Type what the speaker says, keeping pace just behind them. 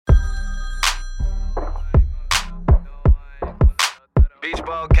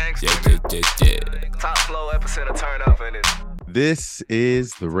ball gangster. Top flow epicenter turn up in it. This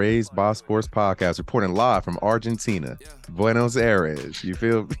is the Raised by Sports podcast, reporting live from Argentina, Buenos Aires. You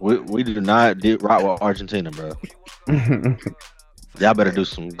feel? We do not rock with Argentina, bro. Y'all better do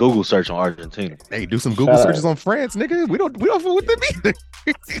some Google search on Argentina. Hey, do some Google searches on France, nigga. We don't fool with them either.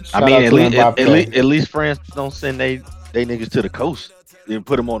 I mean, at least France don't send they niggas to the coast and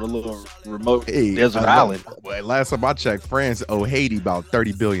put them on a little remote desert island. Well, last time I checked, France owe Haiti about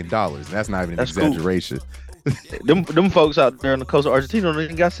 $30 billion. That's not even an exaggeration. Cool. them folks out there on the coast of Argentina don't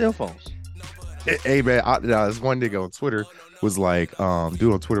even got cell phones. Hey man, this one nigga on Twitter was like,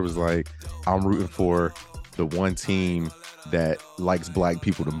 dude on Twitter was like, I'm rooting for the one team that likes black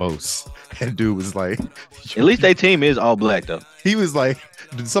people the most. And dude was like, at least their team is all black though. He was like,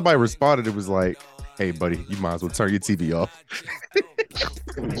 somebody responded, it was like, hey buddy, you might as well turn your TV off.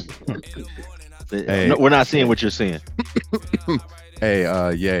 Hey. No, we're not seeing what you're seeing. Hey,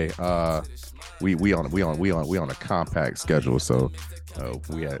 we on a compact schedule, so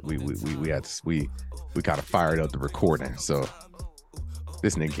we kind of fired up the recording. So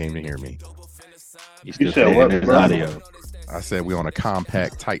this nigga came to hear me. You said what, his audio. I said we on a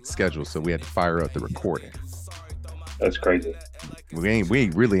compact, tight schedule, so we had to fire up the recording. That's crazy. We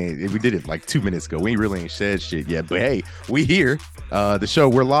did it like 2 minutes ago. We really ain't said shit yet, but hey, we here. The show,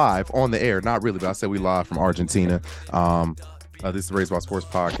 we're live on the air. Not really, but I said we live from Argentina. This is the Raised by Sports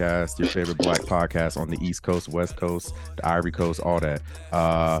podcast, your favorite black podcast on the East Coast, West Coast, the Ivory Coast, all that.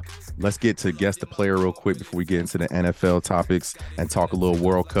 Let's get to guess the player real quick before we get into the NFL topics and talk a little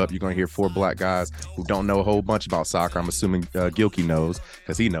World Cup. You're going to hear four black guys who don't know a whole bunch about soccer. I'm assuming Gilkey knows,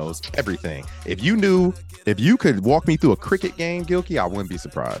 because he knows everything. If you could walk me through a cricket game, Gilkey, I wouldn't be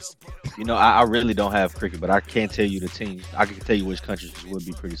surprised. You know, I really don't have cricket, but I can't tell you the teams. I can tell you which countries would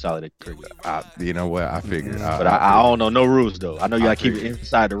be pretty solid at cricket. You know what? I figured. But I don't know no rules though. I know you gotta keep it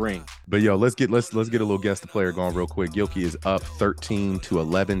inside the ring. But yo, let's get a little guess the player going real quick. Gilkey is up 13 to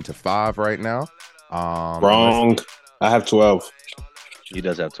 11 to 5 right now. Wrong. I have 12. He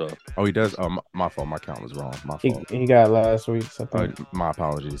does have 12. Oh, he does. My fault. My count was wrong. My fault. He got last week. My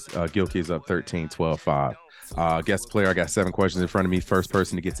apologies. Gilkey is up 13, 12, 5. Guess the player. I got 7 questions in front of me. First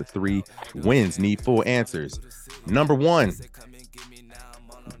person to get to 3 wins. Need full answers. Number 1.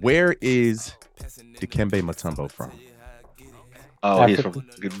 Where is Dikembe Mutombo from? Oh, he's from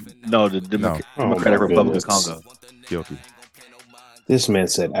the Democratic Republic of Congo. Gilkey. This man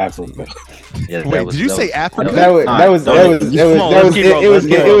said Africa. Yeah, wait, did you say Africa? It was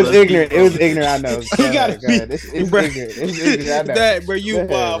ignorant. It was ignorant. I know. You gotta be. It's ignorant. I know. That, bro, you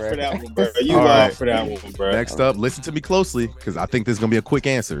wild for that one, bro. You wild for that one, bro. Next up, listen to me closely, because I think this is gonna be a quick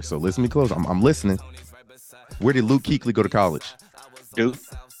answer. So listen to me close. I'm listening. Where did Luke Kuechly go to college? Duke?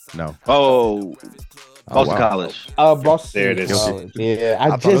 No. Oh. Boston College. Boston. There it is. College. Yeah,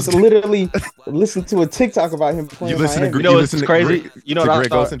 I just literally listened to a TikTok about him playing. You listen to you know what's crazy? You know what I Greg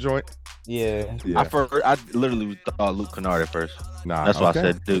thought? Olsen joint? Yeah. I literally thought Luke Kennard at first. Nah, that's why I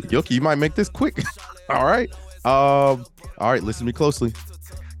said Duke. Gilkey, you might make this quick. All right. All right. Listen to me closely.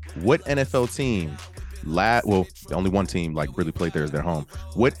 What NFL team? Only one team like really played there is their home.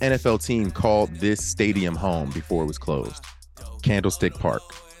 What NFL team called this stadium home before it was closed? Candlestick Park.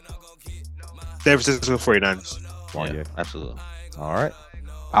 San Francisco 49ers. Yeah, absolutely. All right.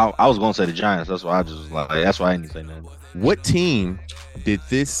 I was gonna say the Giants. That's why I just was like. That's why I didn't say nothing. What team did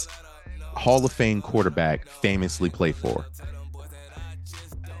this Hall of Fame quarterback famously play for?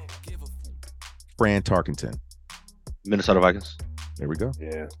 Fran Tarkenton. Minnesota Vikings. There we go.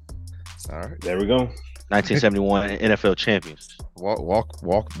 Yeah. All right. There we go. 1971 NFL champions.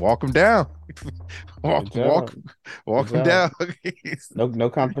 Walk them down. walk them down. No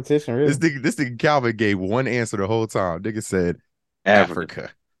competition, really. This nigga Calvin gave one answer the whole time. Nigga said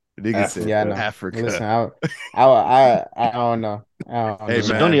Africa. Nigga said Africa. Listen, I don't know. Hey,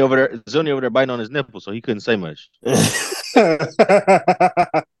 Zuni over there biting on his nipple, so he couldn't say much.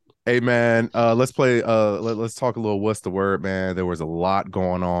 Hey man, let's play. Let's talk a little. What's the word, man? There was a lot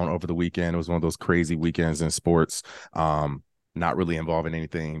going on over the weekend. It was one of those crazy weekends in sports. Not really involving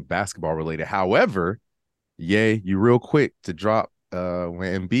anything basketball related. However, you real quick to drop.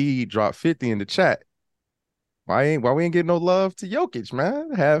 When Embiid dropped 50 in the chat. Why we ain't getting no love to Jokic,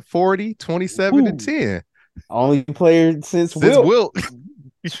 man? Have 40, 27 to 10. Only player since Wilt.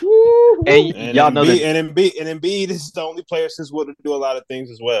 And y'all know that. And Embiid is the only player since Wilt to do a lot of things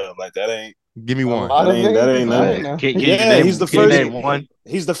as well. Like that ain't. Give me one. That ain't nothing. He's the first. One.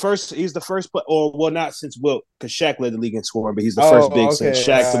 He's the first. Not since Wilt, because Shaq led the league in scoring, but he's the first big since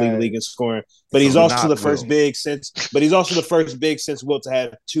Shaq to lead the league in scoring. But he's also the first big since. But he's also the first big since Wilt to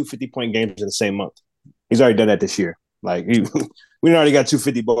have 2 50-point games in the same month. He's already done that this year. Like we already got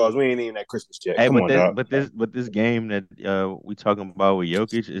 250 balls. We ain't even at Christmas yet. Hey, Come on, dog. but this game that we talking about with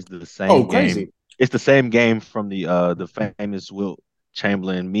Jokic is the same game. Crazy. It's the same game from the famous Wilt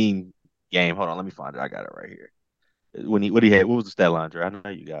Chamberlain meme game. Hold on, let me find it. I got it right here. What was the stat line, Dre? I know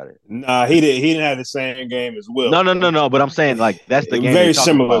you got it. Nah, he didn't have the same game as Wilt. No. But I'm saying like that's the game. Very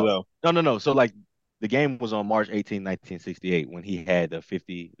similar though. No. So like the game was on March 18, 1968 when he had the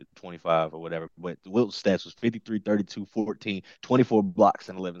 50, 25 or whatever. But Wilt's stats was 53, 32, 14, 24 blocks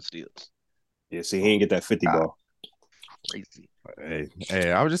and 11 steals. Yeah, see, he didn't get that 50 ball. Crazy.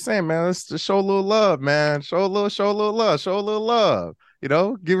 Hey, I was just saying, man, let's just show a little love, man. Show a little love. You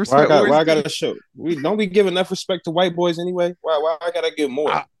know, give respect. Why I gotta show? Don't we give enough respect to white boys anyway? Why I gotta give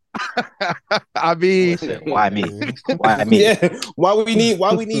more? I mean, why me? Why me? Yeah, why we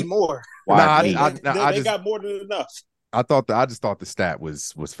need more? Why they got more than enough. I just thought the stat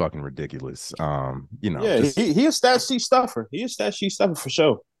was fucking ridiculous. You know, yeah, he a stat sheet stuffer. He a stat sheet stuffer for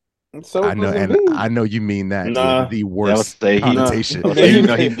sure. So I know, and I know you mean that with the worst connotation. He's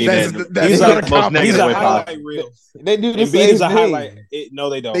a highlight reel. They do the same thing. Highlight. No,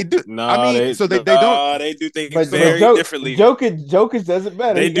 they don't. They do. No, I mean, they don't. They do things very differently. Jokic does it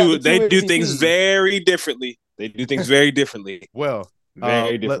better. They do things very differently. They do things very differently. Well,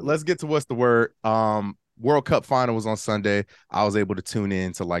 let's get to what's the word. World Cup final was on Sunday. I was able to tune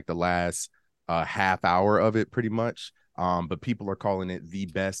in to like the last half hour of it, pretty much. But people are calling it the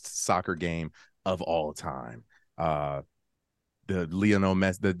best soccer game of all time. The Lionel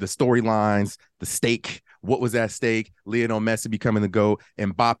Messi, the storylines, the stake. What was that stake? Lionel Messi becoming the GOAT.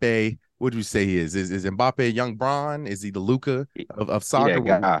 Mbappe, what would you say he is? Is Mbappe young Bron? Is he the Luka of soccer?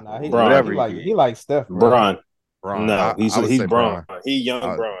 He likes Steph. Bron. No, he's Bron. He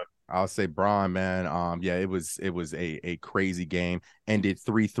young Bron. I'll say Bron, man. Yeah, it was a crazy game. Ended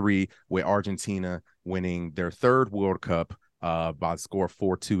 3-3 with Argentina winning their third World Cup by the score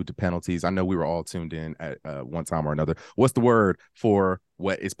 4-2 to penalties. I know we were all tuned in at one time or another. What's the word for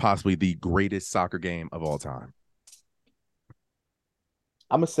what is possibly the greatest soccer game of all time?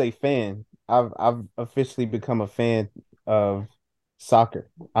 I'm gonna say fan. I've officially become a fan of soccer.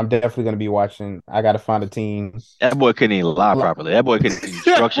 I'm definitely going to be watching. I got to find a team. That boy couldn't even lie properly. That boy couldn't even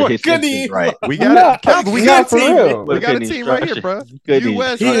structure his sentences right. We got a team. We got a team right here, bro.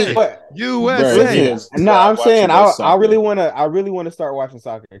 USA. No, I'm saying I really want to start watching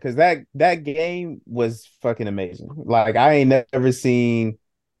soccer because that game was fucking amazing. Like I ain't never seen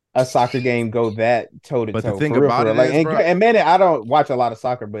a soccer game go that toe to toe. But the thing about it is, and man, I don't watch a lot of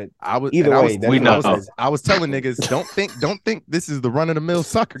soccer, but I was telling niggas, don't think this is the run of the mill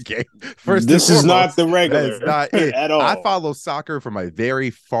soccer game. This is not the regular. That's not it at all. I follow soccer from a very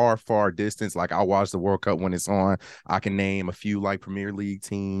far distance. Like I watch the World Cup when it's on. I can name a few like Premier League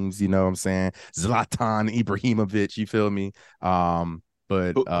teams. You know what I'm saying? Zlatan Ibrahimovic. You feel me?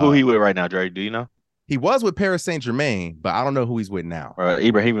 But who he with right now, Dre? Do you know? He was with Paris Saint-Germain, but I don't know who he's with now.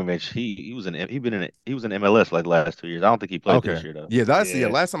 Ibrahimovic, he was in MLS like the last 2 years. I don't think he played this year though. Yeah,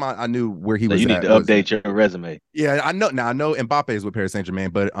 last time I knew where he was. You need to update your resume. Yeah, I know now. I know Mbappe is with Paris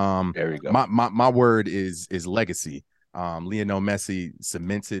Saint-Germain, but there we go. My word is legacy. Lionel Messi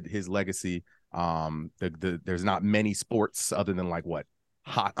cemented his legacy. There's not many sports other than like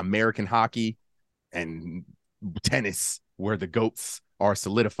American hockey and tennis where the GOATs are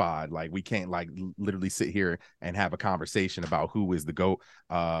solidified. Like we can't like literally sit here and have a conversation about who is the GOAT.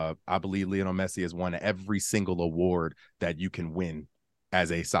 I believe Lionel Messi has won every single award that you can win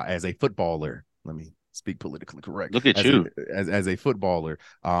as a footballer. Let me speak politically correct. Look at you as a footballer.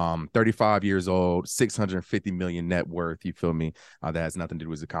 35 years old, 650 million net worth. You feel me? That has nothing to do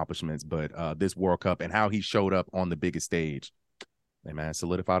with his accomplishments, but this World Cup and how he showed up on the biggest stage, hey man,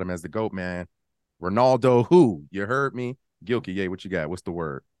 solidified him as the GOAT, man. Ronaldo, who? You heard me? Gilkey, yeah, what you got? What's the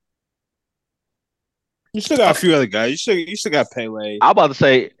word? You still got a few other guys. You still got Pele. I'm about to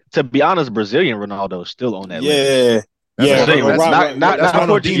say, to be honest, Brazilian Ronaldo is still on that list. That's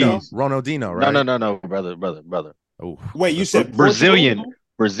Portuguese. Ronaldinho, right? No, brother. Oh, wait, you said Brazilian.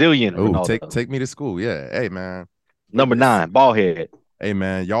 Oh, take me to school. Yeah, hey man. Number 9, ball head. Hey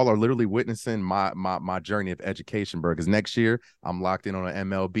man, y'all are literally witnessing my journey of education, bro. Because next year I'm locked in on an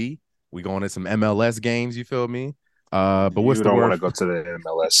MLB. We going to some MLS games. You feel me? But what's the word? You don't want to go to the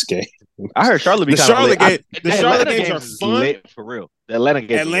MLS game. I heard Charlotte be kind of lit. The Charlotte games are fun lit for real. The Atlanta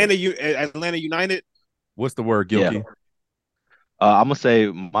games. Atlanta United. What's the word, Gilkey? Yeah. I'm gonna say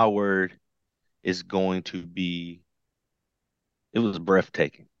my word is going to be. It was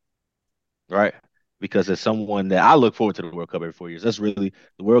breathtaking, right? Because as someone that I look forward to the World Cup every 4 years, that's really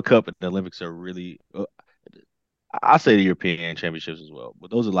the World Cup and the Olympics are really. I say the European Championships as well,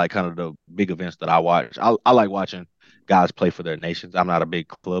 but those are like kind of the big events that I watch. I like watching guys play for their nations. I'm not a big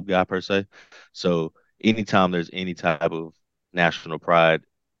club guy per se, so anytime there's any type of national pride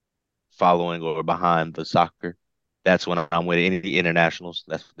following or behind the soccer, that's when I'm with it. Any internationals,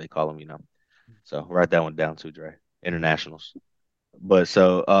 that's what they call them, you know. So write that one down too, Dre. Internationals. But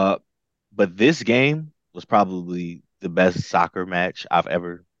but this game was probably the best soccer match I've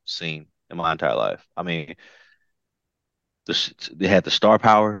ever seen in my entire life. I mean, they had the star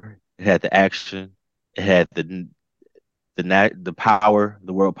power, it had the action, it had the power,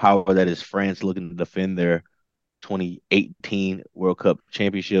 the world power that is France looking to defend their 2018 World Cup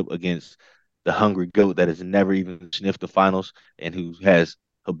championship against the hungry goat that has never even sniffed the finals and who has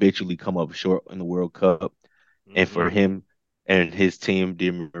habitually come up short in the World Cup. And for him and his team,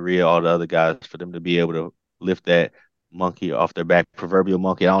 Di Maria, all the other guys, for them to be able to lift that monkey off their back, proverbial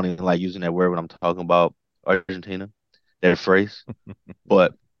monkey. I don't even like using that word when I'm talking about Argentina, that phrase.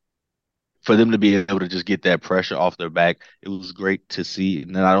 But for them to be able to just get that pressure off their back, it was great to see.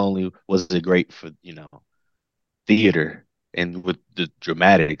 Not only was it great for, theater and with the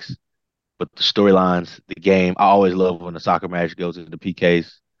dramatics, but the storylines, the game. I always love when a soccer match goes into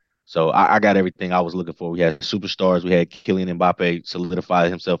PKs. So I got everything I was looking for. We had superstars. We had Kylian Mbappe solidify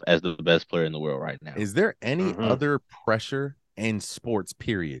himself as the best player in the world right now. Is there any other pressure in sports,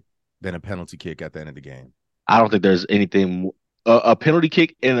 period, than a penalty kick at the end of the game? I don't think there's anything. A penalty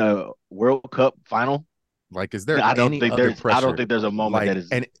kick in a World Cup final. Like, is there any other pressure? I don't think there's a moment that is.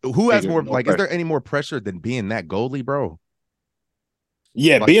 And who has more? Like, pressure. Is there any more pressure than being that goalie, bro?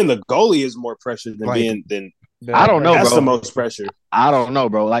 Yeah, like, being the goalie is more pressure than being than. I don't know, That's bro. the most pressure. I don't know,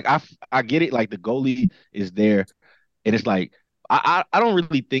 bro. Like I get it. Like the goalie is there, and it's like I don't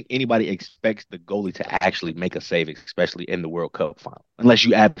really think anybody expects the goalie to actually make a save, especially in the World Cup final, unless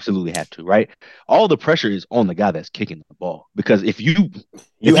you absolutely have to, right? All the pressure is on the guy that's kicking the ball, because if you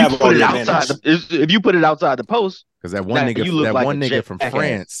put it outside the post, because that one nigga from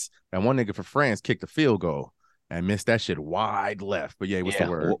France kicked a field goal and missed that shit wide left. But yeah, what's the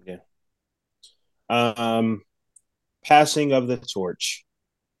word? Passing of the torch.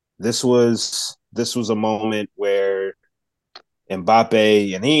 This was a moment where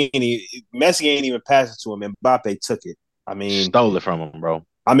Mbappe and Messi ain't even passed it to him. Mbappe took it. I mean, stole it from him, bro.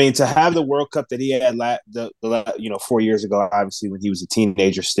 I mean, to have the World Cup that he had 4 years ago, obviously when he was a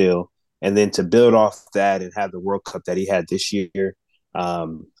teenager still, and then to build off that and have the World Cup that he had this year. I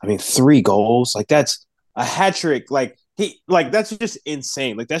mean, 3 goals, like that's a hat trick. That's just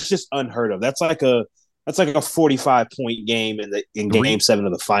insane. Like that's just unheard of. That's like a 45-point game in game 7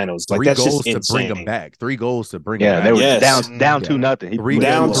 of the finals. Like that's just insane. 3 goals to bring them back. 3 goals to bring them back. They were down 2-0.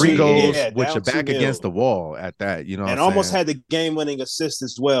 3 goals, with your back against the wall at that, you know. And almost had the game-winning assist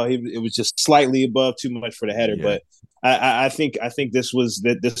as well. It was just slightly above, too much for the header. Yeah. But I think this was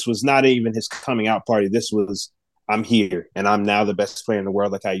not even his coming out party. This was, I'm here and I'm now the best player in the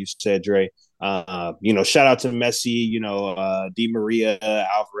world, like how you said, Dre. Shout out to Messi, Di Maria,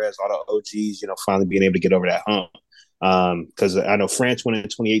 Alvarez, all the OGs, finally being able to get over that hump. Because I know France won in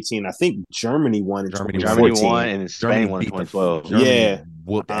 2018. I think Germany won in 2014. Germany won and Spain won in 2012. Germany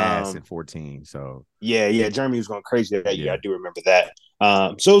whooped ass in 14. So Germany was going crazy that year. I do remember that.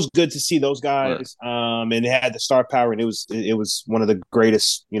 So it was good to see those guys. And they had the star power, and it was one of the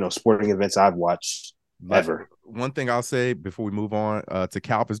greatest, sporting events I've watched ever. One thing I'll say before we move on to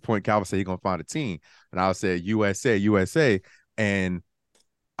Calvin's point, Calvin said he's gonna find a team, and I'll say USA, and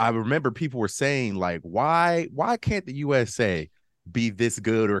I remember people were saying like, why can't the USA be this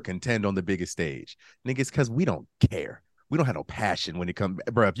good or contend on the biggest stage? Niggas, because we don't care. We don't have no passion when it comes,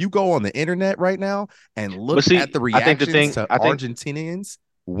 bro. If you go on the internet right now and look at the reactions to Argentinians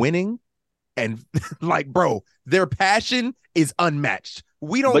winning, and like, bro, their passion is unmatched.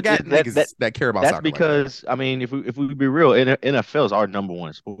 We don't got niggas that care about that's soccer. That's because, I mean, if we be real, NFL is our number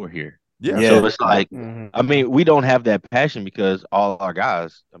 1 sport here. Yeah. So it's like, I mean, we don't have that passion because all our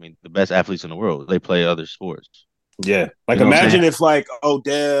guys, I mean, the best athletes in the world, they play other sports. Yeah. Like, imagine if like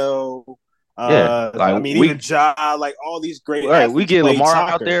Odell, even Ja, like all these great athletes. We get Lamar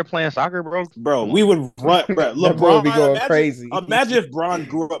out there playing soccer, bro. Bro, we would run. Bro, LeBron would be going crazy. Imagine if Bron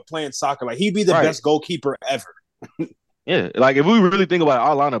grew up playing soccer. Like, he'd be the best goalkeeper ever. Yeah, like if we really think about it,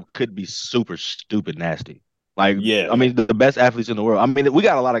 our lineup could be super stupid nasty. Like, I mean, the best athletes in the world. I mean, we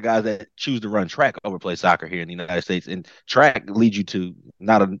got a lot of guys that choose to run track over play soccer here in the United States, and track leads you to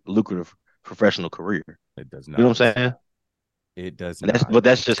not a lucrative professional career. It does not. You know what I'm saying? It does not. But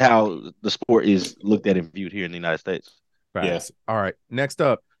that's just how the sport is looked at and viewed here in the United States. Yes. Yeah. All right. Next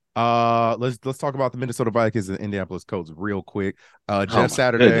up, Let's talk about the Minnesota Vikings and Indianapolis Colts real quick. Oh Jeff my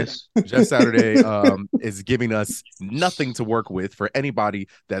Saturday. goodness. Jeff Saturday is giving us nothing to work with for anybody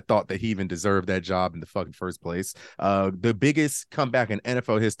that thought that he even deserved that job in the fucking first place. The biggest comeback in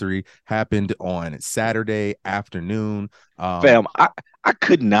NFL history happened on Saturday afternoon. Fam, I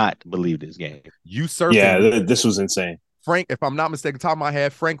could not believe this game. Usurping. Yeah, this was insane. Frank, if I'm not mistaken, top of my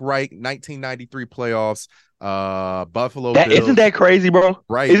head, Frank Reich, 1993 playoffs. Buffalo Bills. Isn't that crazy, bro?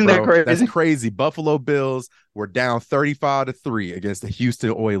 Right, isn't bro. that crazy? That's crazy. Buffalo Bills were down 35-3 against the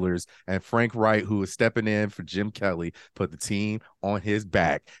Houston Oilers, and Frank Reich, who was stepping in for Jim Kelly, put the team on his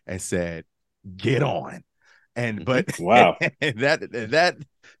back and said, "Get on." And but wow, that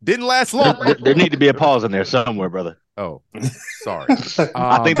didn't last long. There need to be a pause in there somewhere, brother. Oh, sorry.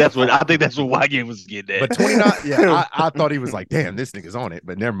 I think that's what Wygant was getting at. But 29, yeah, I thought he was like, damn, this nigga's on it.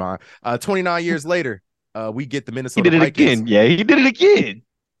 But never mind. 29 years later, we get the Minnesota Vikings. He did it again. Yeah, he did it again.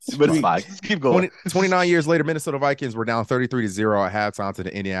 But it's fine. Let's keep going. 29 years later, Minnesota Vikings were down 33-0 at halftime to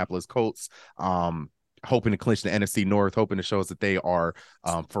the Indianapolis Colts. Hoping to clinch the NFC North, hoping to show us that they are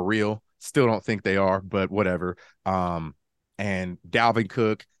for real. Still don't think they are, but whatever. And Dalvin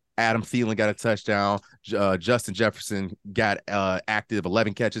Cook, Adam Thielen got a touchdown. Justin Jefferson got active,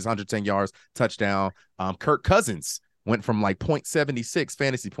 11 catches, 110 yards, touchdown. Kirk Cousins went from like 0.76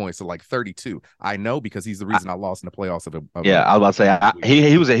 fantasy points to like 32. I know because he's the reason I lost in the playoffs of I was about to say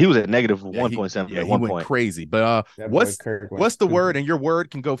he was at negative 1.7 at one point. Went crazy. But what's the word? And your word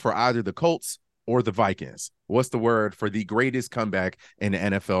can go for either the Colts or the Vikings. What's the word for the greatest comeback in the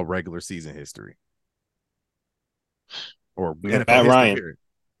NFL regular season history? Or NFL Matt Ryan. Period.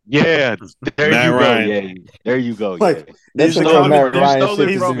 Yeah, there you go. Like, you stole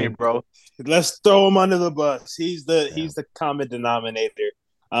it from me, bro. Let's throw him under the bus. He's the common denominator.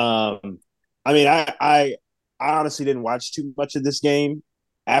 I mean, I honestly didn't watch too much of this game.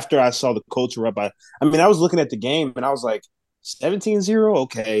 After I saw the Colts were up, I was looking at the game and I was like 17-0,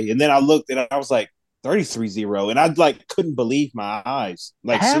 okay. And then I looked and I was like 33-0, and I like couldn't believe my eyes.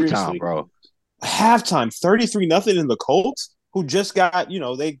 Like halftime, seriously, bro. Halftime, 33-0 in the Colts, who just got,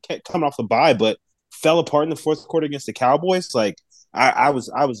 they kept coming off the bye, but fell apart in the fourth quarter against the Cowboys. Like I was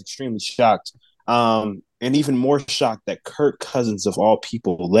extremely shocked. And even more shocked that Kirk Cousins of all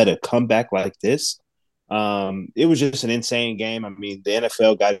people led a comeback like this. It was just an insane game. I mean, the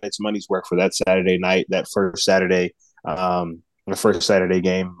NFL got its money's worth for that Saturday night, the first Saturday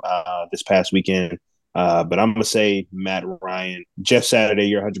game this past weekend. But I'm going to say Matt Ryan. Jeff Saturday,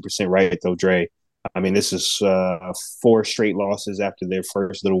 you're 100% right, though, Dre. I mean, this is 4 straight losses after their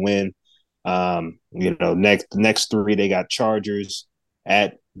first little win. Next 3, they got Chargers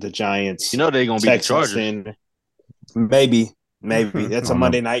at the Giants. They're going to beat the Chargers. Maybe. That's a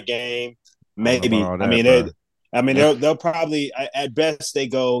Monday night game. Maybe. They'll probably, at best, they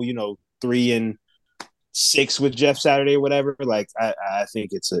go, 3-6 with Jeff Saturday or whatever. Like, I think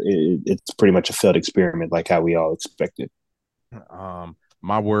it's pretty much a failed experiment, like how we all expected.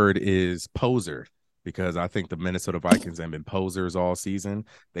 My word is poser, because I think the Minnesota Vikings have been posers all season.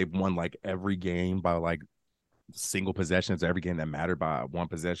 They've won like every game by like single possessions, every game that mattered by one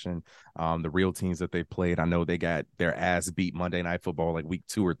possession. The real teams that they played, I know they got their ass beat Monday Night Football like week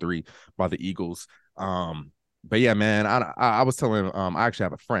 2 or 3 by the Eagles. But yeah, man, I was telling him, I actually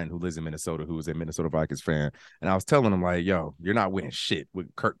have a friend who lives in Minnesota who is a Minnesota Vikings fan, and I was telling him like, yo, you're not winning shit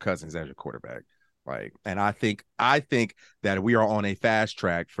with Kirk Cousins as your quarterback. Like, and I think that we are on a fast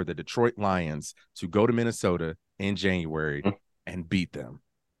track for the Detroit Lions to go to Minnesota in January and beat them.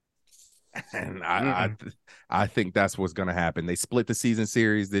 And I think that's what's going to happen. They split the season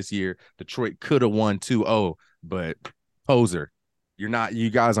series this year. Detroit could have won 2-0, but poser, you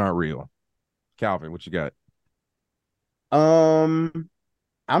guys aren't real. Calvin, what you got? I'm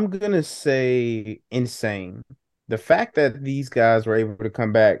gonna say insane. The fact that these guys were able to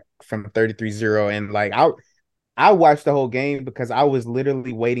come back from 33-0, and like I watched the whole game because I was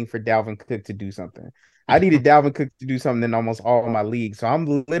literally waiting for Dalvin Cook to do something. I needed Dalvin Cook to do something in almost all of my leagues. So I'm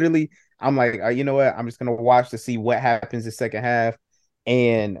like, you know what? I'm just gonna watch to see what happens the second half.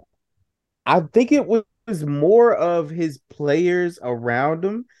 And I think it was more of his players around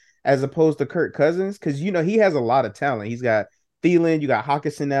him as opposed to Kirk Cousins, because he has a lot of talent. He's got Thielen, you got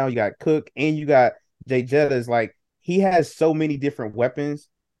Hockenson now, you got Cook, and you got Jay Jettas. Like, he has so many different weapons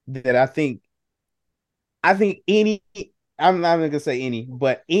that I think I'm not gonna say any,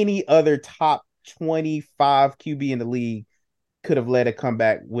 but any other top 25 QB in the league could have led a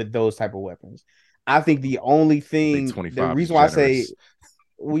comeback with those type of weapons. I think the only thing, the reason why I say,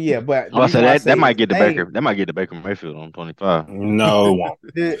 well, yeah, but that might get the Baker Mayfield on 25. No, it won't.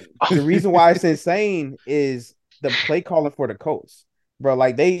 The reason why it's insane is the play calling for the Colts. bro.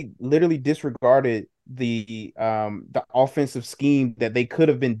 Like they literally disregarded the offensive scheme that they could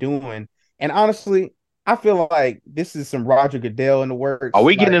have been doing. And honestly, I feel like this is some Roger Goodell in the Are works. we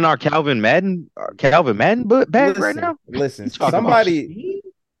Like, getting in our Calvin Madden bag right now? listen, You talking about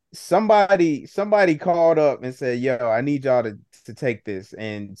somebody called up and said, "Yo, I need y'all to take this,"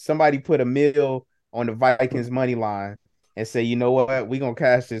 and somebody put a mill on the Vikings money line and say, "You know what? We gonna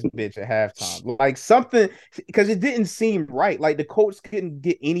cash this bitch at halftime." Like something, because it didn't seem right. Like the Colts couldn't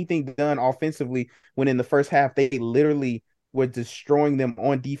get anything done offensively when in the first half they literally were destroying them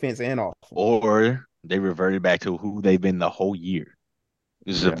on defense and offense. or they reverted back to who they've been the whole year.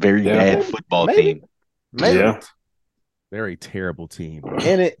 This is a Yeah. very bad football Maybe. team. Maybe. Yeah. They're a terrible team, bro.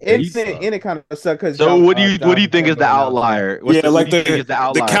 And it They and suck. it kind of sucked because So what do you think is the outlier? Yeah, what like do you think is the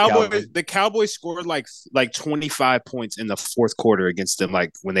outlier, Cowboys. Calvin? The Cowboys scored like 25 points in the fourth quarter against them,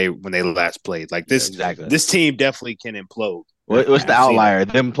 like when they last played. Like this, Exactly. this team definitely can implode. What's the I've seen outlier?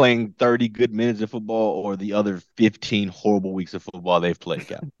 Them playing 30 good minutes of football, or the other 15 horrible weeks of football they've played,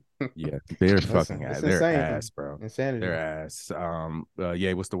 Calvin? Yeah, they're Listen, fucking it's ass. They're insane. ass, bro. Insanity. They're ass.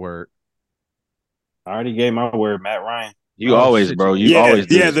 Yeah, what's the word? I already gave my word, Matt Ryan. You Oh, always, shit, bro. you You did. always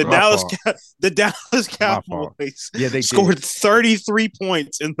do Yeah, this, the bro. Dallas My fault. Cowboys Yeah, they scored did. 33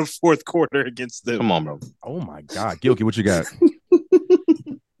 points in the fourth quarter against them. Come on, bro. Oh my God, Gilkey, what you got?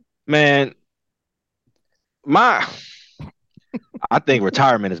 Man, I think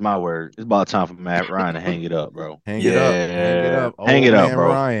retirement is my word. It's about time for Matt Ryan to hang it up, bro. Hang it up. Hang it up. Hang Old it up, man bro.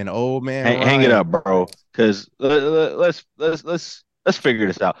 Ryan. Old man Ryan. Hang it up, bro. Because let's figure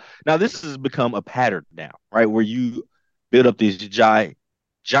this out. Now this has become a pattern now, right? Where you build up these giant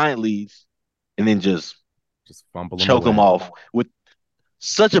leads and then just fumble choke them off with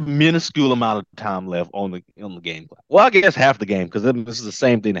such a minuscule amount of time left on the game clock. Well, I guess half the game, because this is the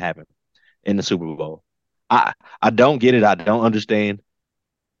same thing that happened in the Super Bowl. I don't get it. I don't understand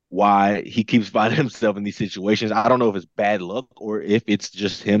why he keeps finding himself in these situations. I don't know if it's bad luck or if it's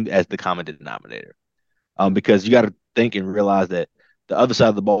just him as the common denominator. Because you got to think and realize that the other side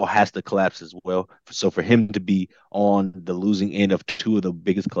of the ball has to collapse as well. So for him to be on the losing end of two of the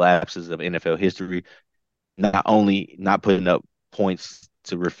biggest collapses of NFL history, not only not putting up points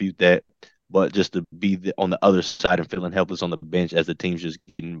to refute that, but just to be on the other side and feeling helpless on the bench as the team's just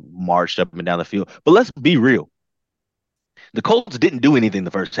getting marched up and down the field. But let's be real. The Colts didn't do anything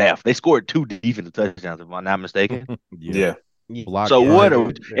the first half. They scored 2 defensive touchdowns, if I'm not mistaken. Yeah. So what?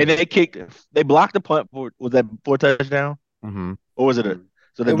 And they blocked the punt was that 4 touchdown? Mm-hmm. Or was it a?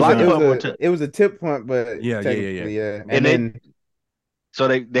 So they it was a tip punt, but yeah. And then so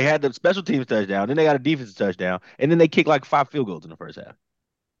they had the special teams touchdown, then they got a defensive touchdown, and then they kicked like 5 field goals in the first half.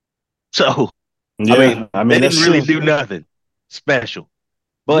 So yeah, I mean they didn't really do nothing special.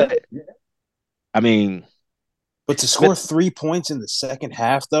 But but to score 3 points in the second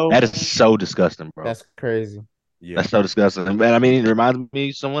half, though, that is so disgusting, bro. That's crazy. Yeah, that's so disgusting. Man, it reminds me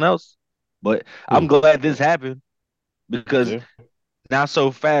of someone else. But I'm glad this happened because now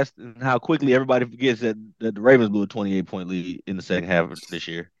so fast and how quickly everybody forgets that the Ravens blew a 28-point lead in the second half of this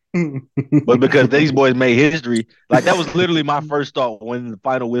year. But because these boys made history, like that was literally my first thought when the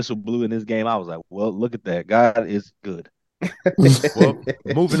final whistle blew in this game. I was like, well, look at that. God is good. Well,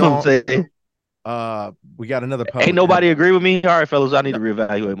 moving on. We got another public. Ain't nobody agree with me? All right, fellas, I need to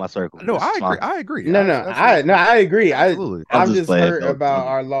reevaluate my circle. No, I agree. I agree. Absolutely. I'm just hurt about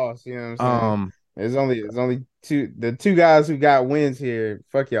our loss. You know what I'm saying? There's only the two guys who got wins here.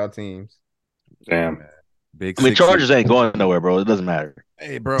 Fuck y'all teams. Damn. Chargers ain't going nowhere, bro. It doesn't matter.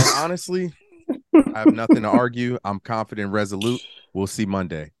 Hey, bro, honestly, I have nothing to argue. I'm confident, resolute. We'll see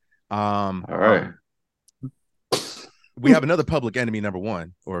Monday. All right. We have another public enemy number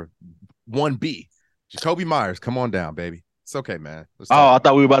 1 or 1B. Jakobi Meyers, come on down, baby. It's okay, man. I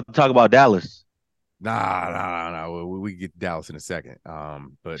thought we were about to talk about Dallas. Nah. We get Dallas in a second.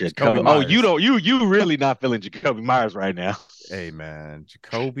 But Jakobi Meyers. You really not feeling Jakobi Meyers right now. Hey, man,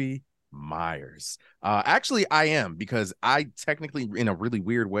 Jakobi Meyers. Actually, I am, because I technically, in a really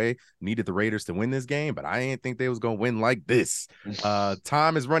weird way, needed the Raiders to win this game, but I didn't think they was gonna win like this.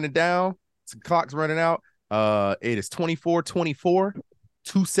 Time is running down. The clock's running out. It is 24-24.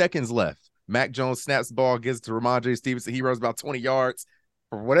 2 seconds left. Mac Jones snaps the ball, gives it to Ramondre Stevenson. He runs about 20 yards.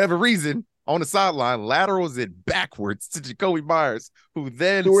 For whatever reason, on the sideline, laterals it backwards to Jakobi Meyers, who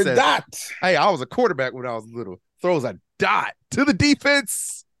then says, hey, I was a quarterback when I was little. Throws a dot to the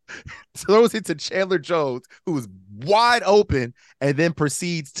defense. Throws it to Chandler Jones, who was wide open, and then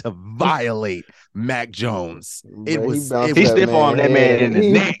proceeds to violate Mac Jones. He stiff-armed that man in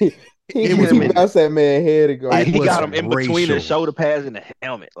the neck. He bounced that man head and go. Like, he was got him in between the racial. shoulder pads and the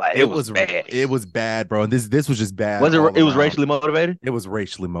helmet. Like, it was bad. It was bad, bro. And this was just bad. Was it? all It was around. racially motivated. It was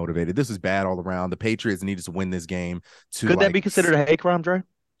racially motivated. This was bad all around. The Patriots needed to win this game. Could that be considered a hate crime, Dre?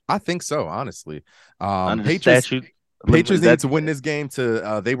 I think so, honestly. Under the Patriots, statute. Patriots needed to win this game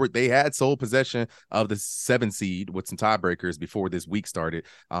to they had sole possession of the 7 seed with some tiebreakers before this week started.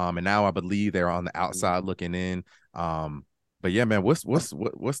 And now I believe they're on the outside looking in. But yeah, man, what's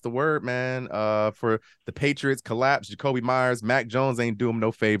the word, man? For the Patriots collapse, Jacoby Myers, Mac Jones ain't doing him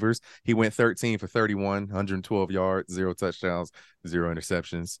no favors. He went 13 for 31, 112 yards, 0 touchdowns, 0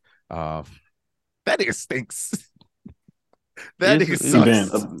 interceptions. That nigga stinks. That nigga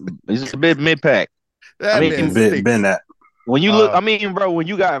sucks. He's a bit mid-pack. Been that. When you look, I mean, bro, when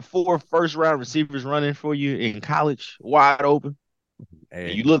you got 4 first-round receivers running for you in college, wide open,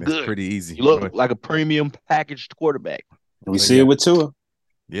 Hey, you look good. Pretty easy. You look like a premium packaged quarterback. We see it with Tua.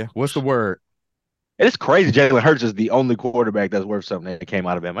 Yeah. What's the word? And it's crazy. Jalen Hurts is the only quarterback that's worth something that came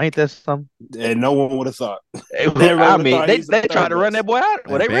out of him. Ain't that something? And no one would have thought. They tried to run that boy out.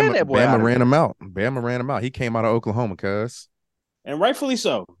 Well, they ran that boy out. Bama ran him out. Bama ran him out. He came out of Oklahoma, cuz. And rightfully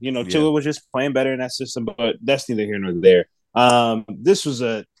so. You know, Tua was just playing better in that system, but that's neither here nor there. This was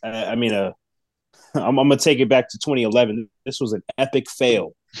I'm gonna take it back to 2011. This was an epic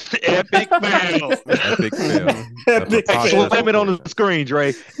fail. Epic fail. Epic fail. Epic fail. Slam it on the screen,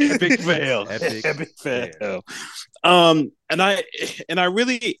 Dre. Epic fail. Epic fail. And I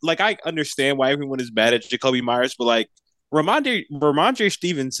really I understand why everyone is mad at Jacoby Myers, but like Ramondre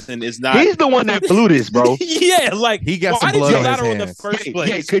Stevenson is not. He's the one that blew this, bro. Yeah, like he got some blood on his hands. In the first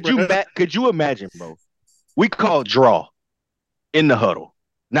place, could you imagine, bro? We call draw in the huddle.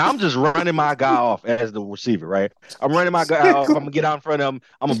 Now I'm just running my guy off as the receiver, right? I'm running my guy off. I'm gonna get out in front of him.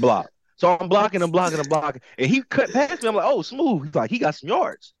 I'm gonna block. So I'm blocking, and he cut past me. I'm like, oh, smooth. He's like, he got some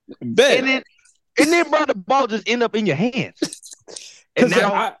yards. And then, bro, the ball just end up in your hands. And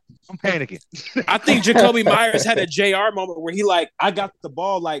now I'm panicking. I think Jacoby Myers had a JR moment where he I got the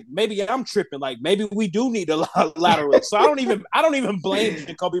ball, maybe I'm tripping, maybe we do need a lateral. So I don't even blame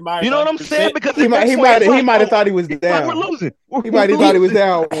Jacoby Myers. You know what I'm saying? Because he might have thought he was down. We're losing. He might have thought he was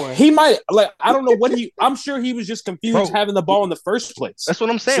down one. He might I don't know what I'm sure he was just confused having the ball in the first place. That's what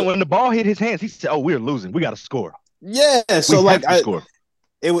I'm saying. So, when the ball hit his hands, he said, "Oh, we're losing. We got to score." Yeah. So score.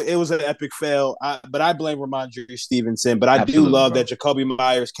 It was an epic fail, but I blame Ramondre Stevenson. But I do love that Jacoby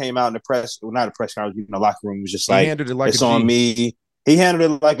Myers came out in the press, well, not a press conference, the locker room was just he handled it like it's on me. He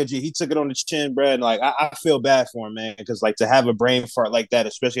handled it like a G. He took it on the chin, bro. And I feel bad for him, man, because to have a brain fart like that,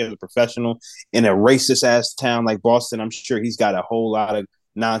 especially as a professional in a racist ass town like Boston, I'm sure he's got a whole lot of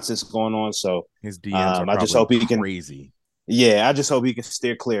nonsense going on. So his DMs are I just hope he can crazy. Yeah, I just hope he can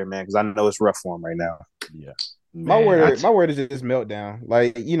steer clear, man, because I know it's rough for him right now. Yeah. Man, my word is just meltdown.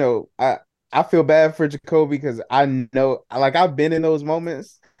 I feel bad for Jacoby because I know, I've been in those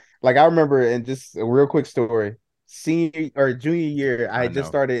moments. I remember, and just a real quick story. Senior or junior year, I just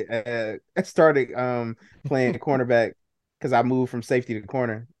started playing cornerback because I moved from safety to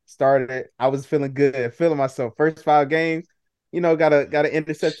corner. I was feeling good, feeling myself. First 5 games, got an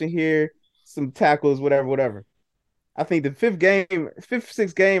interception here, some tackles, whatever. I think the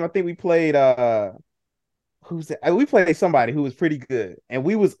 6th game, I think we played we played somebody who was pretty good, and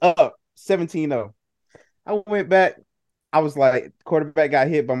we was up 17-0. I went back. I was like, quarterback got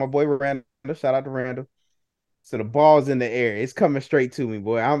hit by my boy Randall. Shout out to Randall. So the ball's in the air. It's coming straight to me,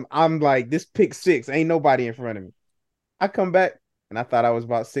 boy. I'm like, this pick 6. Ain't nobody in front of me. I come back, and I thought I was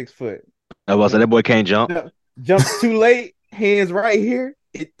about 6 foot. I was that boy can't jump. Jumped too late. Hands right here.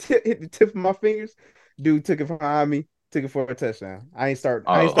 It hit the tip of my fingers. Dude took it from behind me. Took it for a touchdown. I ain't starting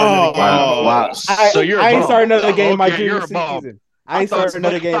another game. Wow. So you're I ain't starting another game my junior season. I ain't starting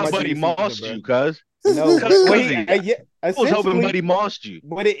another game my junior season. Buddy mossed you, cuz. No, I was hoping Buddy mossed you.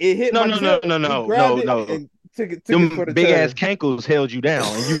 But it hit no. Took it Them for the big ass cankles held you down,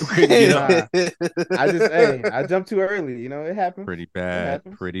 and you couldn't get up. I jumped too early. It happened. Pretty bad.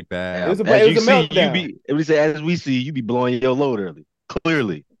 It was a meltdown. As we see, you be blowing your load early.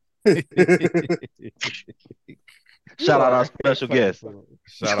 Clearly. Shout out our special guest.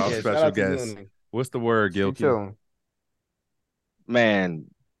 Shout out special guest. What's the word, Gilkey? Man.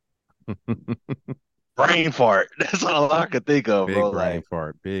 Brain fart. That's all I could think of, bro.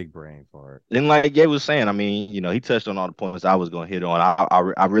 Big brain fart. And like Jay was saying, I mean, he touched on all the points I was going to hit on.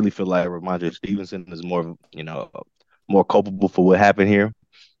 I really feel like Ramondre Stevenson is more culpable for what happened here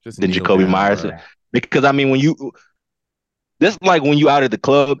than Jacoby Myers. Because I mean, when you out at the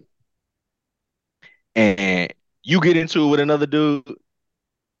club and you get into it with another dude,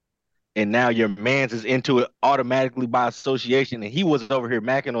 and now your man's is into it automatically by association, and he was over here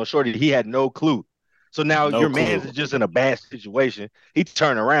macking on Shorty. He had no clue. So now No your man's clue. is just in a bad situation. He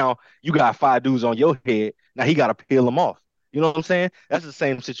turned around. You got 5 dudes on your head. Now he got to peel them off. You know what I'm saying? That's the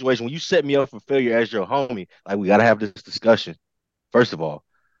same situation. When you set me up for failure as your homie, like we got to have this discussion, first of all.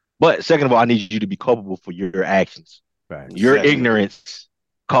 But second of all, I need you to be culpable for your actions. Facts. Your Exactly. ignorance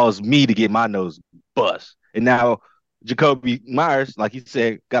caused me to get my nose bust. And now Jacoby Myers, like he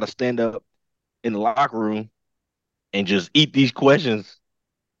said, got to stand up in the locker room and just eat these questions.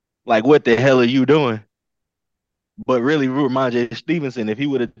 Like, what the hell are you doing? But really, Ramondre Stevenson, if he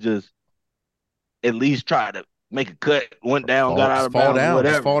would have just at least tried to make a cut, went down, got out Just of fall bounds, down. Just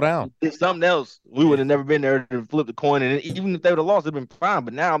whatever, fall down. did something else, we would have never been there to flip the coin. And even if they would have lost, it'd been fine.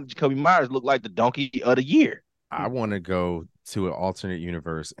 But now Jacoby Myers looked like the donkey of the year. I want to go to an alternate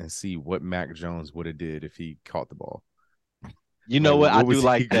universe and see what Mac Jones would have did if he caught the ball. You know Like, what? I was do he-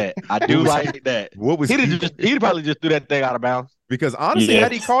 like that. I do was like that. What was he? He'd probably just threw that thing out of bounds. Because honestly, Yeah.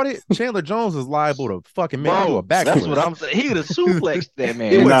 had he caught it, Chandler Jones was liable to fucking make do a Bro, backflip. that's what I'm saying. He would have suplexed that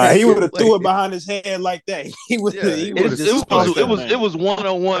man. He Nah, he would have like- threw it behind his head like that. He would. Yeah, he he would would've have It, just was spiked that it man. was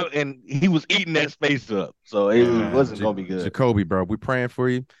 1-on-1, and he was eating that space up. So it Man, wasn't gonna be good. Jacoby, bro, we praying for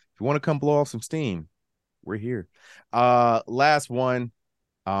you. If you want to come blow off some steam, we're here. Last one.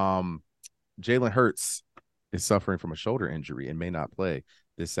 Jalen Hurts is suffering from a shoulder injury and may not play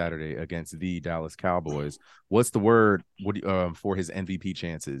this Saturday against the Dallas Cowboys. What's the word for his MVP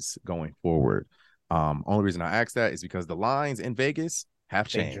chances going forward? Only reason I ask that is because the lines in Vegas have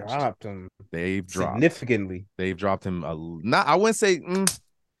They changed. dropped him They've dropped. significantly. They've dropped him not. I wouldn't say they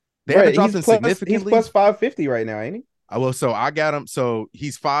Right, haven't dropped him he's plus, significantly. He's plus 550 right now, ain't he? So I got him. So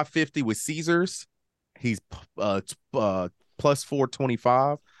he's 550 with Caesars. He's plus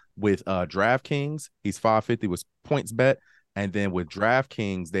 425 with DraftKings. He's 550 with points bet. And then with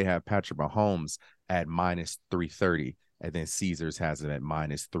DraftKings, they have Patrick Mahomes at minus 330. And then Caesars has him at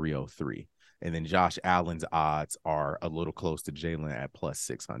minus 303. And then Josh Allen's odds are a little close to Jalen at plus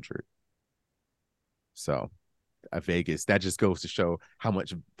 600. So Vegas, that just goes to show how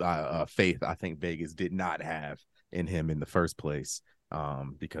much faith I think Vegas did not have in him in the first place.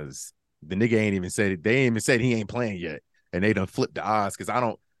 Because the nigga ain't even said he ain't playing yet. And they done flipped the odds because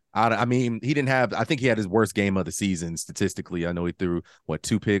I mean, he didn't have, I think he had his worst game of the season statistically. I know he threw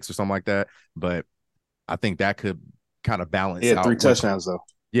 2 picks or something like that, but I think that could kind of balance He had out 3 touchdowns though.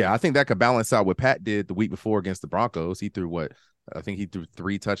 Yeah, I think that could balance out what Pat did the week before against the Broncos. He threw I think he threw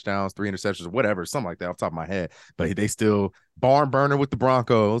 3 touchdowns, 3 interceptions, or whatever, something like that off the top of my head. But they still barn burner with the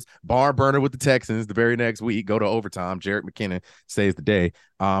Broncos, barn burner with the Texans the very next week, go to overtime. Jerick McKinnon saves the day.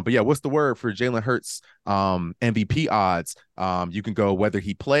 But yeah, what's the word for Jalen Hurts MVP odds? You can go whether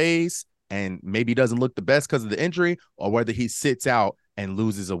he plays and maybe doesn't look the best because of the injury, or whether he sits out and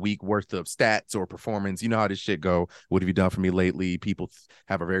loses a week worth of stats or performance. You know how this shit go. What have you done for me lately? People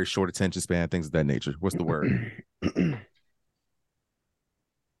have a very short attention span, things of that nature. What's the word?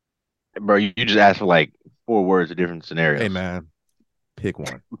 Bro, you just asked for like 4 words of different scenarios. Hey man, pick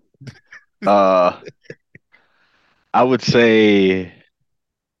one. I would say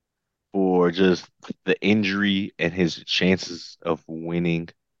for just the injury and his chances of winning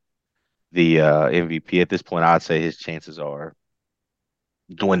the MVP at this point, I'd say his chances are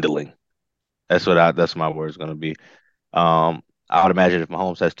dwindling. That's my word is going to be. I would imagine if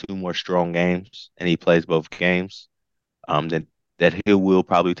Mahomes has 2 more strong games and he plays both games, then that he will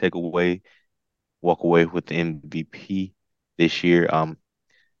probably walk away with the MVP this year. Am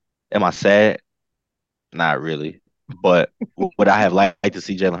I sad? Not really. But would I have liked to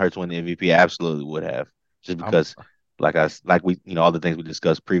see Jalen Hurts win the MVP? I absolutely would have. Just because, all the things we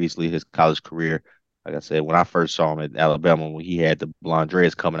discussed previously, his college career. Like I said, when I first saw him at Alabama, when he had the blonde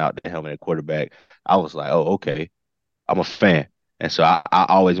dreads coming out the helmet at quarterback, I was like, oh, okay, I'm a fan. And so I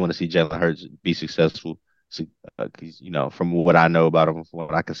always want to see Jalen Hurts be successful. So, from what I know about him, from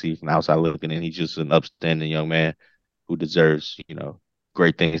what I can see from outside looking in, he's just an upstanding young man who deserves,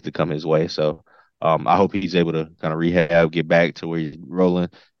 great things to come his way. So I hope he's able to kind of rehab, get back to where he's rolling,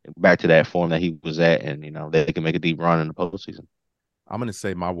 back to that form that he was at, and they can make a deep run in the postseason. I'm gonna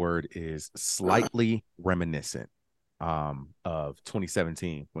say my word is slightly reminiscent of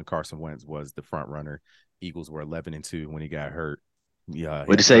 2017 when Carson Wentz was the front runner. Eagles were 11-2 when he got hurt. Yeah,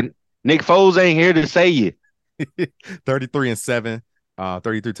 What you say? Nick Foles ain't here to say you. 33-7,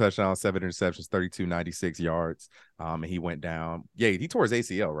 33 touchdowns, 7 interceptions, 96 yards. And he went down. Yeah, he tore his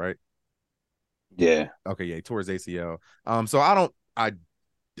ACL, right? Yeah. Okay, yeah, he tore his ACL. So I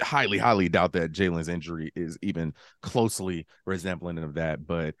highly doubt that Jalen's injury is even closely resembling of that.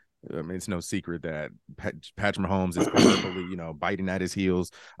 But I mean, it's no secret that Patrick Mahomes is verbally, biting at his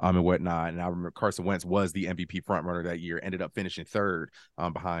heels, and whatnot. And I remember Carson Wentz was the MVP frontrunner that year, ended up finishing third,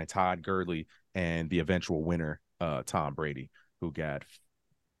 behind Todd Gurley and the eventual winner, Tom Brady, who got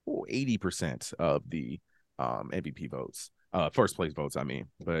 80% of the MVP votes, first place votes. I mean,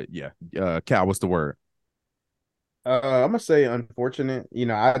 but yeah, Cal, what's the word? I'm gonna say unfortunate.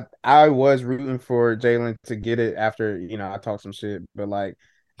 I was rooting for Jalen to get it after I talked some shit, but like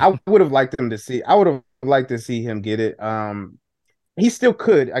I would have liked him to see. I would have liked to see him get it. He still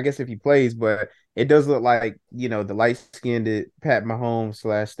could, I guess, if he plays, but it does look like the light skinned Pat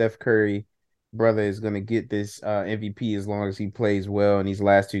Mahomes / Steph Curry brother is gonna get this MVP as long as he plays well in these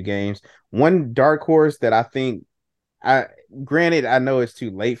last two games. One dark horse that I think granted, I know it's too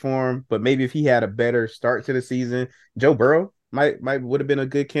late for him, but maybe if he had a better start to the season, Joe Burrow might would have been a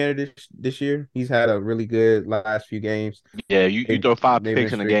good candidate this year. He's had a really good last few games. Yeah, you throw 5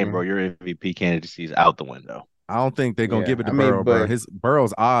 picks in a game, bro. Your MVP candidacy is out the window. I don't think they're gonna give it to Burrow, bro.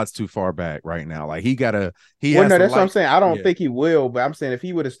 Burrow's odds too far back right now. Like that's what I'm saying. I don't think he will, but I'm saying if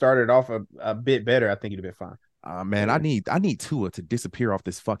he would have started off a bit better, I think he'd have been fine. Man, I need Tua to disappear off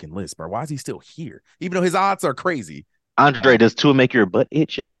this fucking list, bro. Why is he still here? Even though his odds are crazy. Andre, does Tua make your butt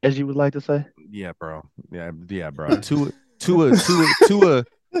itch, as you would like to say? Yeah, bro. Yeah, bro. Tua.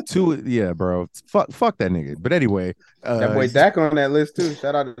 Yeah, bro. Fuck that nigga. But anyway, that boy Dak on that list too.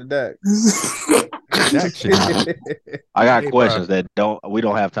 Shout out to Dak. Dak shit. I got questions that we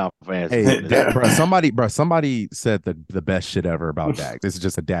don't have time for answers. Hey, Dak, somebody said the best shit ever about Dak. This is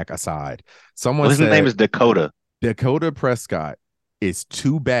just a Dak aside. His name is Dakota. Dakota Prescott is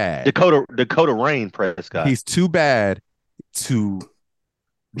too bad. Dakota Rain Prescott. He's too bad to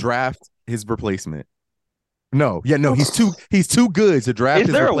draft his replacement. No, he's too good to draft. Is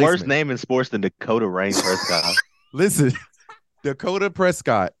his there replacement. a worse name in sports than Dakota Rain Prescott? Listen, Dakota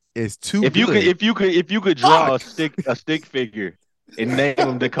Prescott is too good. If you could draw a stick figure and name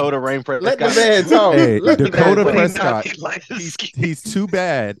him Dakota Rain Prescott. Let the man talk. Hey, Dakota Prescott. He's too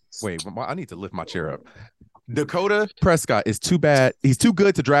bad. Wait, I need to lift my chair up. Dakota Prescott is too bad. He's too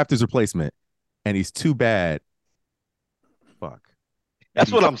good to draft his replacement, and he's too bad. Fuck. That's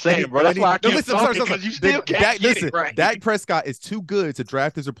what I'm saying, bro. That's why I keep talking, because you still can't get it right. Dak Prescott is too good to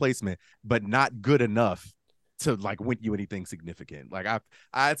draft his replacement, but not good enough to win you anything significant.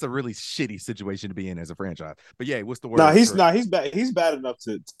 It's a really shitty situation to be in as a franchise. But yeah, what's the word? No, he's not. He's bad. He's bad enough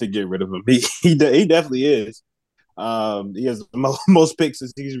to get rid of him. He definitely is. He has the most picks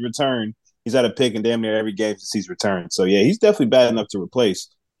since he's returned. He's had a pick in damn near every game since he's returned. So yeah, he's definitely bad enough to replace.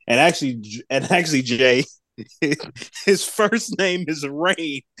 And actually, Jay, his first name is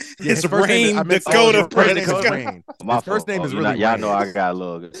Rain. His Rain Dakota Prescott. His first name is really. Y'all know I got a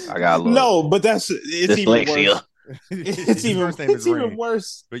little. No, but it's dyslexia. Even worse. It's even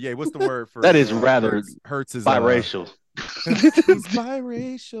worse. But yeah, what's the word for that? Is rather Hurts is biracial. It's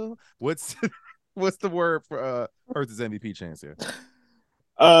biracial. What's the word for Hurts' MVP chance here?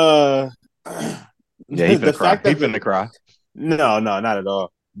 Yeah, he's finna cry. No, not at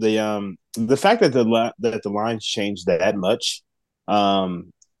all. The fact that the lines changed that much,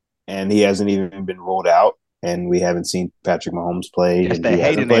 and he hasn't even been ruled out, and we haven't seen Patrick Mahomes play. It's the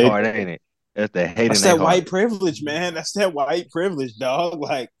hate in their heart, ain't it? That's the hate. That's that white privilege, man. That's that white privilege, dog.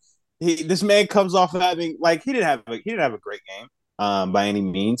 This man comes off having he didn't have a great game, by any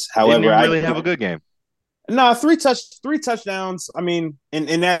means. However, didn't really have a good game. No, three touchdowns. I mean,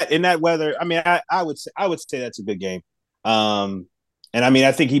 in that weather, I mean, I would say that's a good game. And I mean,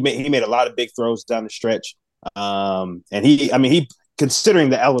 I think he made a lot of big throws down the stretch. And he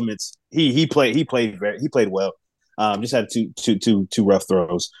considering the elements, he played well. Just had two rough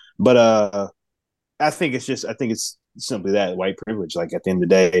throws, but I think it's simply that white privilege. At the end of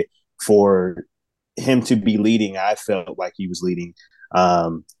the day, for him to be leading, I felt like he was leading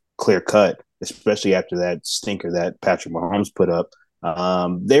clear cut, especially after that stinker that Patrick Mahomes put up.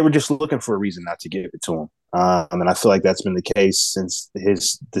 They were just looking for a reason not to give it to him. And I feel like that's been the case since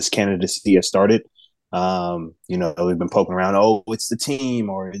this candidacy has started. We've been poking around, it's the team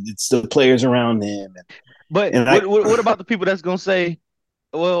or it's the players around him. What about the people that's gonna say,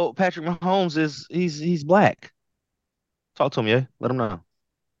 well, Patrick Mahomes he's black? Talk to him, yeah. Let him know.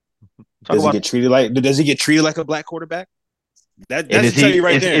 Does he get treated like a black quarterback? That's tell you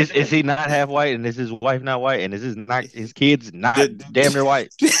right there. Is he not half white, and is his wife not white, and is his kids not damn near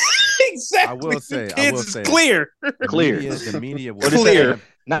white? Exactly. I will say, clear. The media was clear.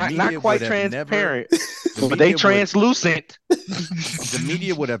 Not quite transparent, but they translucent. The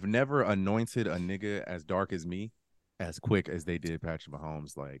media would have never anointed a nigga as dark as me as quick as they did Patrick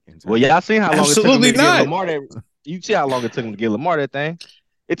Mahomes. Well, y'all seen how long Absolutely it took him to get Lamar that. You see how long it took him to get Lamar that thing.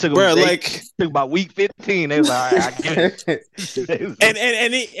 It took bro. them, Like took about week 15. They was like, all right, I get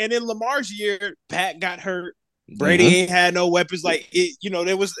it. and in Lamar's year, Pat got hurt. Brady ain't had no weapons. Like it,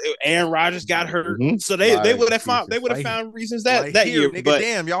 there was Aaron Rodgers got hurt, so they would have found reasons that year. Nigga, but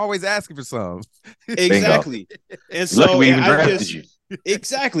damn, y'all always asking for some. exactly, and so Lucky we even drafted just you.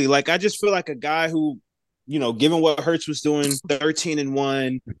 exactly like I just feel like a guy who, given what Hurts was doing,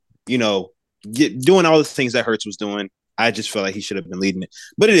 13-1, doing all the things that Hurts was doing, I just feel like he should have been leading it.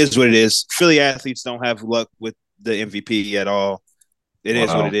 But it is what it is. Philly athletes don't have luck with the MVP at all. It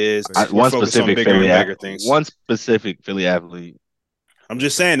is what it is. One specific Philly athlete. I'm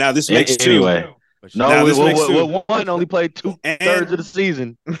just saying now this makes anyway. Two. No, one only played 2/3 of the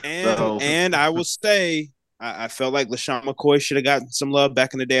season. And I will say, I felt like LaShawn McCoy should have gotten some love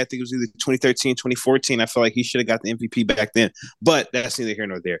back in the day. I think it was either 2013, 2014. I felt like he should have got the MVP back then. But that's neither here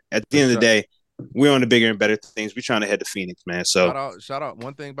nor there. At the end of the day, we're on the bigger and better things. We're trying to head to Phoenix, man. So shout out.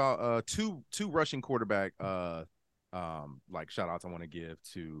 One thing about two rushing quarterback shout outs I want to give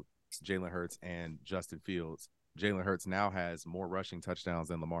to Jalen Hurts and Justin Fields. Jalen Hurts now has more rushing touchdowns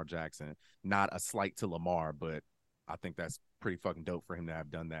than Lamar Jackson. Not a slight to Lamar, but I think that's pretty fucking dope for him to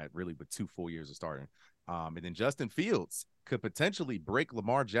have done that really with 2 full years of starting. And then Justin Fields could potentially break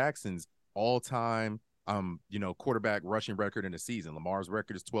Lamar Jackson's all-time quarterback rushing record in the season. Lamar's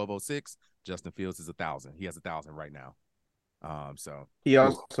record is 1,206. Justin Fields is 1,000. He has 1,000 right now. So he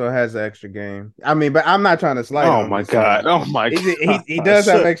also has an extra game. I mean, but I'm not trying to slide. Oh my god! He does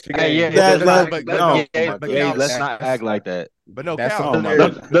have extra game. Let's not act like that. But no,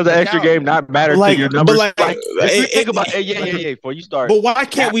 does the extra game not matter to your numbers? Think about before you start. But why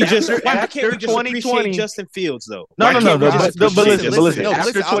can't we just appreciate Justin Fields though? No. But listen.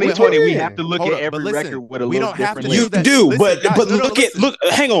 After 2020, we have to look at every record with a little different. You do, but look.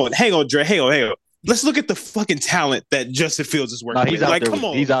 Hang on, Dre. Hang on. Let's look at the fucking talent that Justin Fields is working with. Come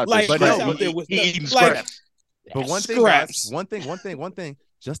on. He's out there. He's out there with eating scraps. But one thing.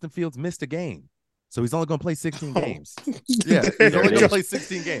 Justin Fields missed a game. So he's only going to play 16 games. Yeah, he's only going to play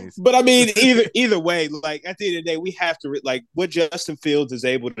 16 games. But I mean, either way, like at the end of the day, we have to like what Justin Fields is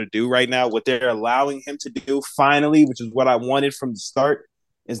able to do right now, what they're allowing him to do finally, which is what I wanted from the start,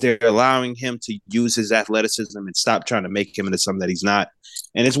 is they're allowing him to use his athleticism and stop trying to make him into something that he's not.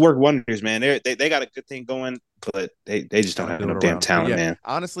 And it's worked wonders, man. They got a good thing going, but they just don't have no damn talent, man.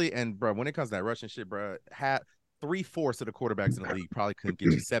 Honestly, and bro, when it comes to that rushing shit, bro, 3/4 of the quarterbacks in the league probably couldn't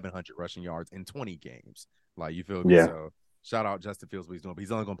get you 700 rushing yards in 20 games. Like, you feel me? Yeah. So shout out Justin Fields, what he's doing, but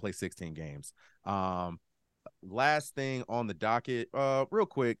he's only going to play 16 games. Last thing on the docket, real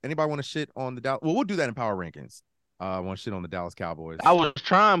quick, anybody want to shit on the Dallas? Well, we'll do that in power rankings. I want to shit on the Dallas Cowboys. I was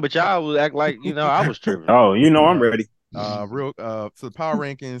trying, but y'all would act like I was tripping. Oh, I'm ready. So the power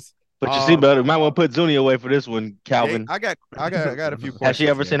rankings. But you see, brother, might want to put Zuni away for this one, Calvin. Hey, I got a few questions. Has she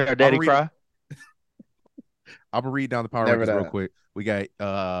ever seen her daddy cry? I'm gonna read down the power rankings real quick. We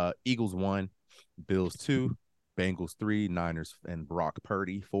got Eagles 1, Bills 2, Bengals 3, Niners and Brock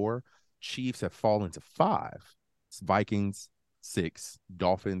Purdy 4. Chiefs have fallen to 5. Vikings 6,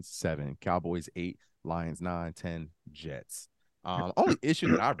 Dolphins 7, Cowboys 8, Lions 9, 10, Jets. Only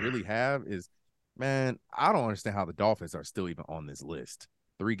issue that I really have is, man, I don't understand how the Dolphins are still even on this list.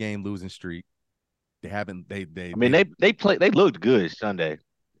 3-game losing streak. They haven't. They looked good Sunday.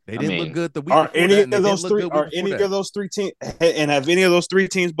 They didn't look good the week. Are any of those three teams? And have any of those 3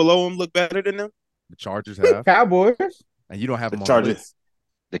 teams below them look better than them? The Chargers have Cowboys, and you don't have them Chargers. on the list.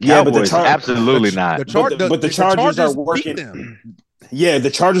 The Cowboys, absolutely not. But the Chargers are working. Yeah,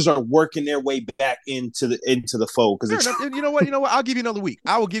 the Chargers are working their way back into the fold. Because you know what? I'll give you another week.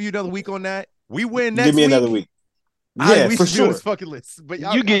 I will give you another week on that. We win next week. Give me another week. Yeah, we for should sure. do this fucking list. But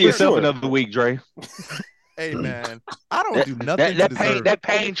you give yourself another week, Dre. Hey man, I don't do nothing. That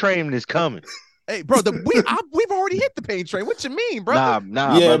pain train is coming. Hey, bro, we've already hit the pain train. What you mean, bro?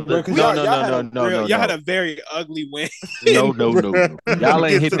 Nah, yeah, bro. No. Y'all had a very ugly win. No. Y'all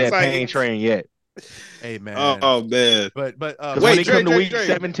ain't hit that pain train yet. Hey man. Oh man. But when it come to week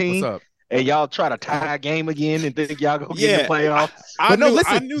 17, what's up? And y'all try to tie a game again and think y'all gonna get in the playoffs. I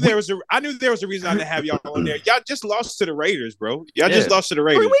knew there was a reason I didn't have y'all on there. Y'all just lost to the Raiders, bro. Y'all just lost to the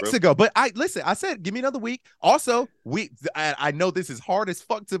Raiders 3 weeks ago. But I said give me another week. Also, I know this is hard as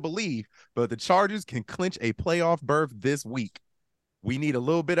fuck to believe, but the Chargers can clinch a playoff berth this week. We need a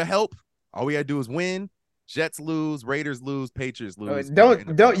little bit of help. All we gotta do is win. Jets lose, Raiders lose, Patriots lose.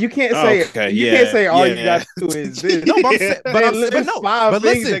 Don't you can't say can't say all you got to do is this. No, but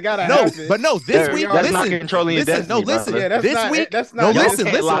listen, this week, that's not controlling your destiny.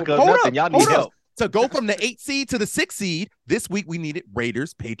 Hold up. To go from the 8th seed to the 6th seed, this week we needed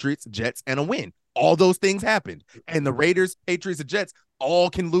Raiders, Patriots, Jets, and a win. All those things happened, and the Raiders, Patriots, and Jets all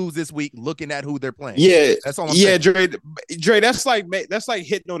can lose this week looking at who they're playing. Yeah, that's all I'm saying. Dre, that's like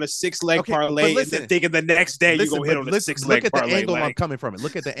hitting on a 6-leg parlay and then thinking the next day you're gonna hit on a 6-leg parlay. Look at the angle I'm coming from it.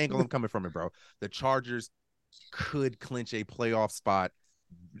 Look at the angle I'm coming from it, bro. The Chargers could clinch a playoff spot,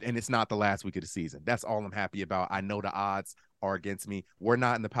 and it's not the last week of the season. That's all I'm happy about. I know the odds are against me. We're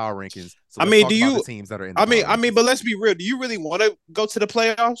not in the power rankings. So the teams that are in the but let's be real. Do you really want to go to the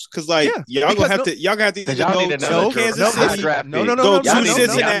playoffs? Because y'all gonna have to either go Kansas City, go to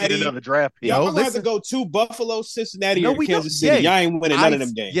Cincinnati, another draft pick. Y'all gonna have to go to Buffalo, Cincinnati, or Kansas City. Y'all ain't winning none of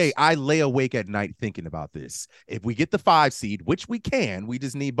them games. Yeah, I lay awake at night thinking about this. If we get the 5 seed, which we can, we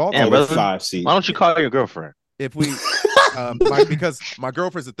just need Baltimore. 5 seed. Why don't you call your girlfriend? If we, because my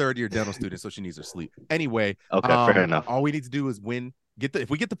girlfriend's a 3rd-year dental student, so she needs her sleep. Anyway, fair enough. All we need to do is win. If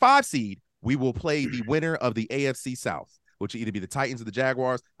we get the 5 seed, we will play the winner of the AFC South, which will either be the Titans or the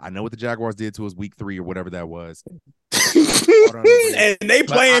Jaguars. I know what the Jaguars did to us week 3 or whatever that was. And they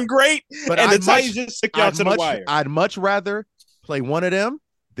playing great, and the Titans just took y'all to the wire. I'd much rather play one of them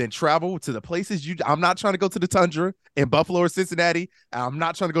than travel to the places I'm not trying to go to the Tundra in Buffalo or Cincinnati. I'm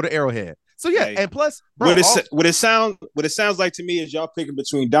not trying to go to Arrowhead. So and plus, bro, what it sounds like to me is y'all picking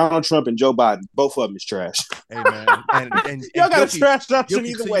between Donald Trump and Joe Biden. Both of them is trash. Hey man, and y'all got a trash option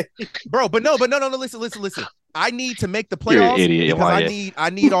either way, bro. But no. Listen. I need to make the playoffs. You're an idiot, because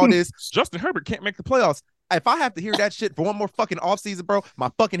I need all this. Justin Herbert can't make the playoffs. If I have to hear that shit for one more fucking offseason, bro, my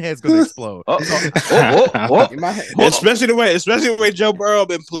fucking head's gonna explode. Especially the way Joe Burrow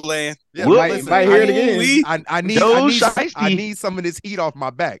been playing. Yeah, might hear it again. I need some of this heat off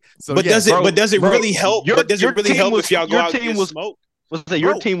my back. So, does it really help? Does it really help if y'all go out and get smoked?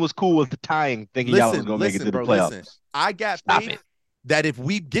 Your team was cool with the tying, thinking y'all was gonna make it to the playoffs. I got faith that if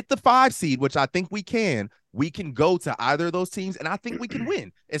we get the 5 seed, which I think we can go to either of those teams, and I think we can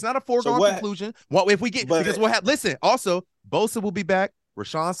win. It's not a foregone conclusion. Well, if we get because we'll have also Bosa will be back.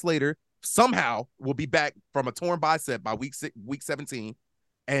 Rashawn Slater somehow will be back from a torn bicep by week 17,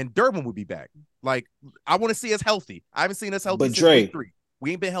 and Durbin will be back. Like, I want to see us healthy. I haven't seen us healthy since week 3.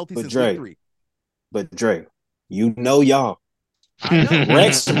 We ain't been healthy since week 3. But Dre, you know y'all. I know.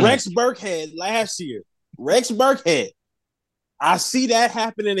 Rex Burkhead last year. Rex Burkhead. I see that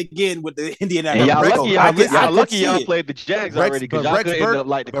happening again with the Indianapolis. Y'all lucky y'all played the Jags already because y'all could end up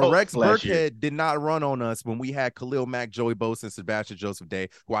like the Colts Rex last year. Burkhead did not run on us when we had Khalil Mack, Joey Bosa, and Sebastian Joseph Day,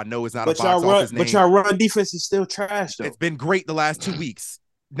 who I know is not a box office name. But y'all run defense is still trash, though. It's been great the last 2 weeks.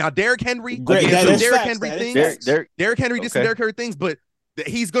 Now, Derrick Henry, Derrick Henry did some Derrick Henry things, but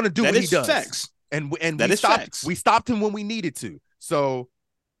he's going to do what he does. Facts. And we stopped him when we needed to. So,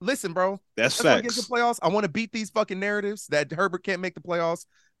 listen, bro. That's facts. Get the playoffs. I want to beat these fucking narratives that Herbert can't make the playoffs,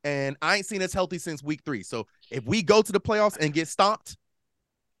 and I ain't seen us healthy since week 3. So if we go to the playoffs and get stomped,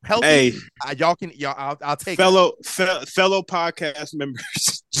 healthy, I'll take fellow podcast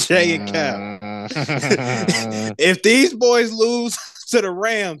members, Jay and Cal. If these boys lose to the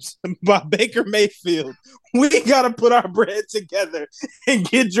Rams by Baker Mayfield, we gotta put our bread together and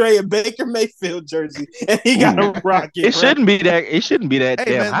get Dre a Baker Mayfield jersey, and he gotta rock it. It shouldn't be that. Hey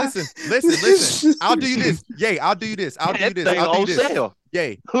damn man, high. listen. I'll do you this. Yay, I'll do you this.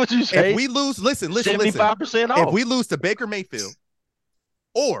 Yay. What'd you say? If we lose, listen. 75% off. If we lose to Baker Mayfield,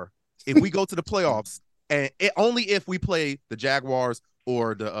 or if we go to the playoffs, and only if we play the Jaguars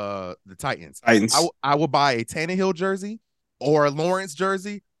or the Titans. I will buy a Tannehill jersey, or a Lawrence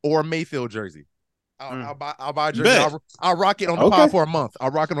jersey, or a Mayfield jersey. I'll buy a jersey. I'll rock it on the pod for a month.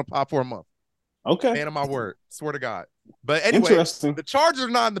 Okay. Man of my word. Swear to God. But anyway, the Chargers are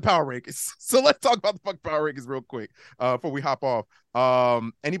not in the power rankings. So let's talk about the fucking power rankings real quick before we hop off.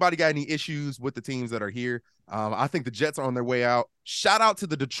 Anybody got any issues with the teams that are here? I think the Jets are on their way out. Shout out to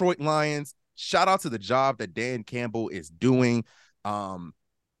the Detroit Lions. Shout out to the job that Dan Campbell is doing.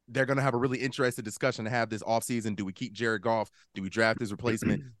 They're going to have a really interesting discussion to have this offseason. Do we keep Jared Goff? Do we draft his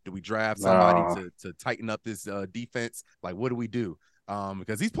replacement? Do we draft somebody to tighten up this defense? Like, what do we do?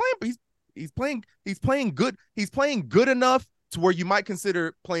 Because he's playing good. He's playing good enough to where you might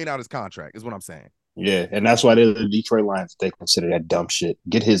consider playing out his contract, is what I'm saying. Yeah, and that's why they're the Detroit Lions. They consider that dumb shit.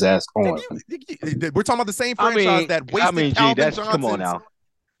 Get his ass on. We're talking about the same franchise that wasted Calvin Johnson's. Come on now.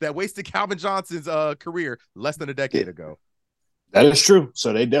 That wasted Calvin Johnson's career less than a decade ago. That is true.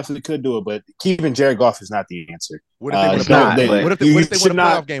 So they definitely could do it, but keeping Jared Goff is not the answer. What if they win a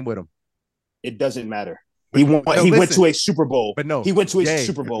playoff game with him? It doesn't matter. He went to a Super Bowl. But no, he went to a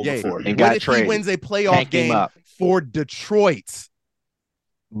Super Bowl before. And what if he wins a playoff game for Detroit?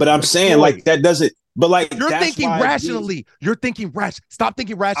 But I'm saying like that doesn't. But like you're thinking rationally. You're thinking rash. Stop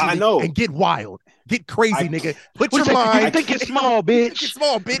thinking rationally. I know. And get wild. Get crazy, I- nigga. Put What your you say? You mind. think it's small, Think bitch.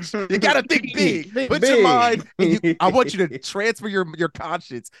 small, bitch. You gotta think big. Think Put your big. mind. And I want you to transfer your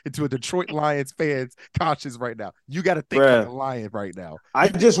conscience into a Detroit Lions fan's conscience right now. You gotta think like Bruh. a lion right now. I You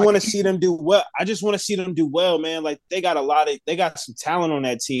think just like want a to see them do well. I just want to see them do well, man. Like they got some talent on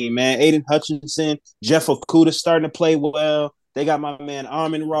that team, man. Aiden Hutchinson, Jeff Okuda starting to play well. They got my man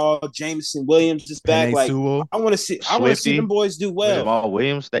Armin Raw, Jameson Williams is back. Penei Like Sewell. I want to see Swifty, them boys do well. Jamal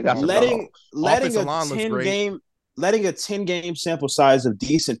Williams, they got some letting dogs. letting Offensive a line looks 10 great. game letting a 10 game sample size of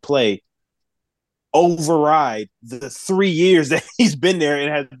decent play override the 3 years that he's been there and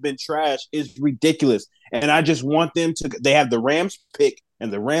has been trash is ridiculous. And I just want them to. They have the Rams pick,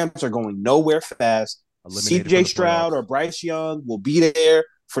 and the Rams are going nowhere fast. Eliminated from C.J. the Stroud playoffs. or Bryce Young will be there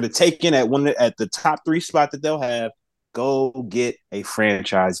for the taking at the top 3 spot that they'll have. Go get a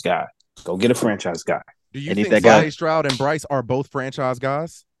franchise guy. Go get a franchise guy. Do you And if think that guy- C.J. Stroud and Bryce are both franchise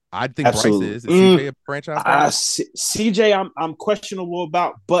guys? I think Absolutely. Bryce is. Is C.J. a franchise guy? CJ, I'm questionable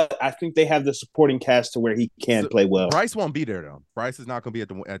about, but I think they have the supporting cast to where he can play well. Bryce won't be there though. Bryce is not going to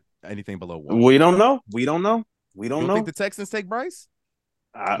be at anything below 1. We don't know. We don't You know. think the Texans take Bryce?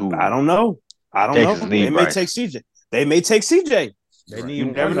 I don't know. Texas They need may Bryce. take CJ. They may take CJ. They Right. need You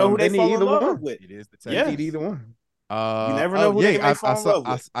one never of know them. who they need fall in either love one. with. It is the They Texans. need either one. You never know who they may fall in love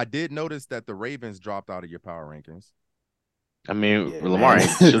with. I did notice that the Ravens dropped out of your power rankings. I mean, Yeah, Lamar man.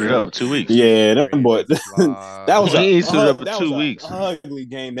 ain't shoot it up 2 weeks. Yeah, them boy. Ravens That was He ain't a suited up for that 2 was a weeks. ugly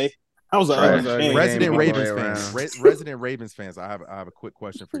game, man. That was an Trash. ugly That was game. an Resident game all the Ravens way fans, around. resident Ravens fans. I have a quick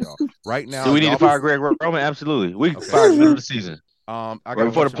question for y'all. Right now, Do we need to y'all- fire Greg Roman? Absolutely. We can Okay. fire him in the middle of the season. I got Right a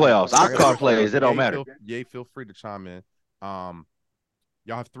before the question for y'all. playoffs. I'll I got a call question for plays. y'all. It don't Ye, matter. Feel free to chime in.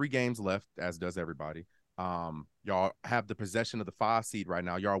 Y'all have 3 games left, as does everybody. Y'all have the possession of the 5 seed right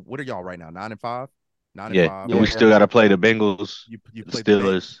now. What are y'all right now? 9-5. 9-5. Yeah, and we still got to play the Bengals, You the play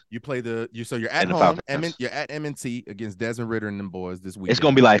Steelers. so you're at and the home. Falcons. You're at M&T against Desmond Ritter and them boys this week. It's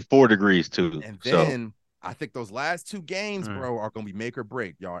gonna be like 4 degrees too. And So then I think those last 2 games, bro, are gonna be make or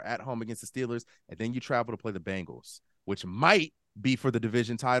break. Y'all are at home against the Steelers, and then you travel to play the Bengals, which might be for the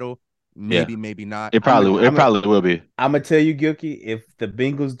division title. Maybe, maybe not. it probably will be. I'm gonna tell you, Gilkey, if the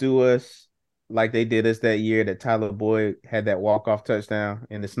Bengals do us like they did us that year that Tyler Boyd had that walk-off touchdown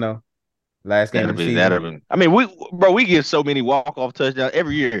in the snow. Last game of the season. I mean, we get so many walk-off touchdowns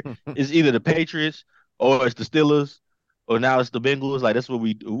every year. It's either the Patriots or it's the Steelers or now it's the Bengals. Like that's what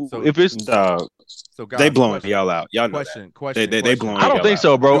we do. So- If it's So guys, They blowing question, y'all out. Y'all know that. question. They blowing I don't y'all think out.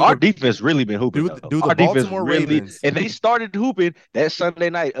 so, bro. Do Our the- defense really been hooping. do the Our defense Baltimore really, Ravens- and they started hooping that Sunday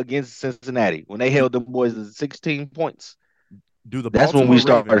night against Cincinnati when they held them boys to 16 points. Do the That's when Baltimore we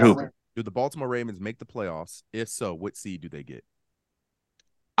started Ravens- hooping. Do the Baltimore Ravens make the playoffs? If so, what seed do they get?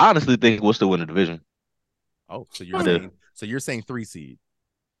 I honestly think we'll still win the division. Oh, so I do. you're saying 3 seed?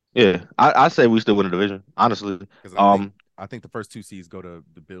 Yeah, I say we still win the division. Honestly, 'Cause um, I think the first 2 seeds go to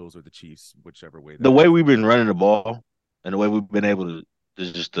the Bills or the Chiefs, whichever way. the way we've been running the ball and the way we've been able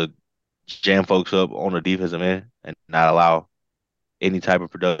to jam folks up on the defensive end and not allow any type of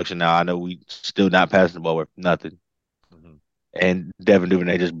production. Now I know we still not passing the ball with nothing, Mhm. and Devin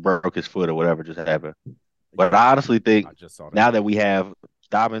Duvernay just broke his foot or whatever just happened. But I honestly think I just saw that. now that we have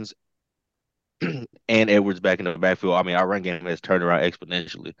Dobbins and Edwards back in the backfield, I mean our run game has turned around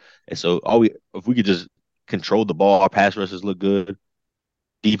exponentially. And so if we could just control the ball, our pass rushes look good.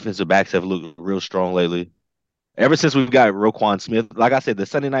 Defensive backs have looked real strong lately. Ever since we've got Roquan Smith, like I said, the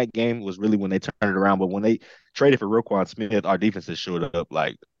Sunday night game was really when they turned it around. But when they traded for Roquan Smith, our defense has showed up.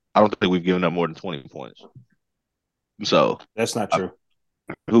 Like I don't think we've given up more than 20 points. So That's not true.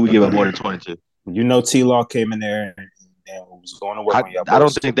 who we give up more than 22? You know, T-Law came in there and was going to work on y'all. I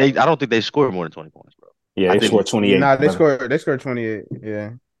don't boys. think they scored more than 20 points, bro. Yeah, I they think- scored 28. Nah, they brother. scored 28.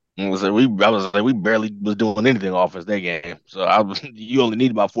 Yeah. I was like, we barely was doing anything offense that game. So you only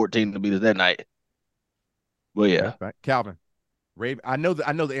need about 14 to beat us that night. But yeah, Right. Calvin, Raven. I know the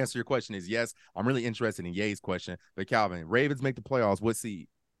answer to your question is yes. I'm really interested in Ye's question, but Calvin, Ravens make the playoffs. What seed?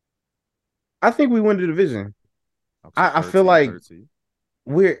 I think we win the division. Okay, I third feel seed, like third seed.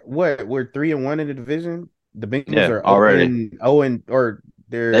 we're 3-1 in the division. The Bengals Yeah, are already. 0 or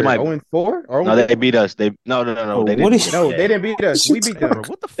they're They might- 0-4 or no, they beat us. No. Oh, They what didn't. is- no, they didn't beat us. We beat them. Bro,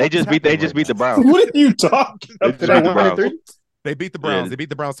 what the fuck They is just beat happening the right now? Browns. What are you talking They about? So beat they the 1-3. Browns. They beat the Browns. Yeah. They beat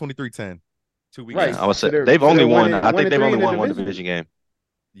the Browns 23-10. 2 weeks. Right. ago. I would say So they're- they've so only they're won. 1-3 I think they've only in the won one division. division game.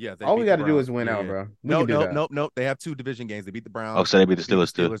 Yeah, they All beat we the got to do Browns. is win out, Yeah. bro. We No, can do that. no. They have 2 division games. They beat the Browns. Oh, so they beat the beat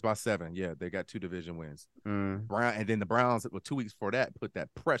Steelers too. Steelers by 7. Yeah, they got 2 division wins. Mm. And then the Browns, 2 weeks before that, put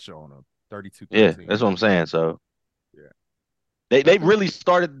that pressure on them. 32-13. Yeah, that's what I'm saying. So Yeah. they really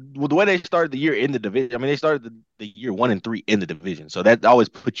started the way they started the year in the division. I mean, they started the year 1-3 in the division, so that always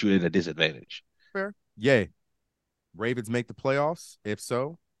puts you in a disadvantage. Fair. Yay. Ravens make the playoffs. If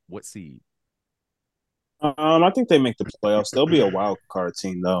so, what seed? I think they make the playoffs. They'll be a wild card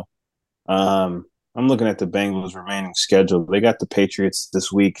team though. I'm looking at the Bengals' remaining schedule. They got the Patriots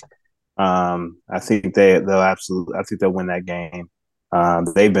this week. I think they'll win that game.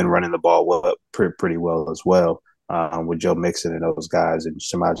 They've been running the ball pretty well as well. With Joe Mixon and those guys and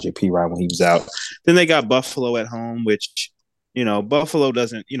Samaje Perine when he was out. Then they got Buffalo at home, which Buffalo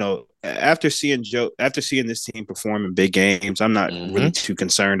doesn't. After seeing this team perform in big games, I'm not really too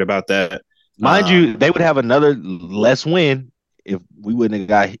concerned about that. Mind you, they would have another less win if we wouldn't have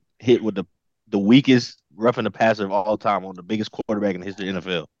got hit with the weakest roughing the passer of all time on the biggest quarterback in the history of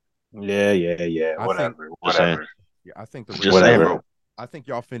the NFL. Yeah. Whatever. Yeah, I think Whatever. I think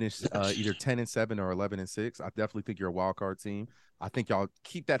y'all finish either 10-7 or 11-6. I definitely think you're a wild card team. I think y'all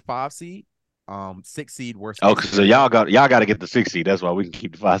keep that 5 seed, 6 seed worst. Oh, so y'all got to get the 6 seed. That's why we can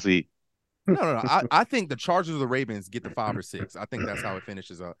keep the 5 seed. No. I think the Chargers or the Ravens get the 5 or 6. I think that's how it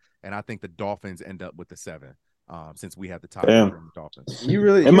finishes up, and I think the Dolphins end up with the 7. Since we have the top Dolphins.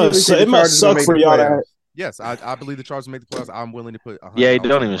 It must suck for y'all. Yes, I believe the Chargers make the playoffs. I'm willing to put. Yeah,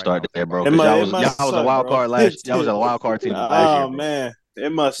 don't even start there, bro. Y'all was a wild card last. Y'all was a wild card team last year. Oh man,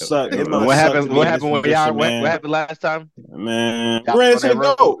 it must suck. What happened? What happened when y'all? What happened last time? Man, ran into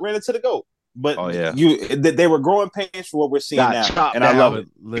the goat. But they were growing pains for what we're seeing now, and I love it.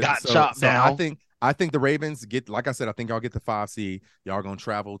 Got chopped down. I think the Ravens get, like I said, I think y'all get the 5 seed. Y'all are gonna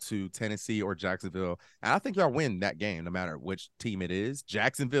travel to Tennessee or Jacksonville, and I think y'all win that game, no matter which team it is.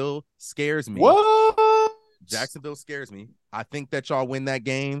 Jacksonville scares me. What? Jacksonville scares me. I think that y'all win that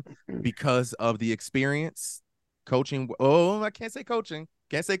game because of the experience, coaching. Oh, I can't say coaching.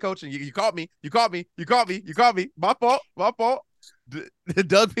 You caught me. My fault.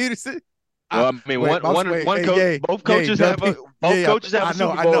 Doug Peterson. Well, I mean, one coach, both coaches have a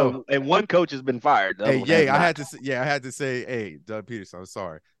Super Bowl, and one coach has been fired. I had to say, hey, Doug Peterson, I'm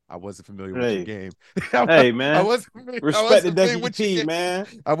sorry. I wasn't familiar with your game. Hey, man. I wasn't respect the WP, man.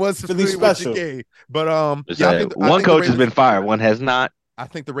 I wasn't familiar with your game. But one coach has been fired, one has not. I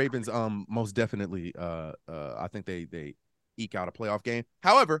think the Ravens most definitely I think they eke out a playoff game.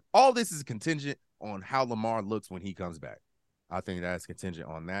 However, all this is contingent on how Lamar looks when he comes back. I think that's contingent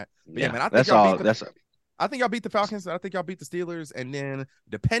on that. But man, I think y'all beat the Falcons. I think y'all beat the Steelers. And then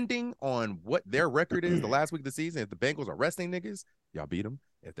depending on what their record is the last week of the season, if the Bengals are resting niggas, y'all beat them.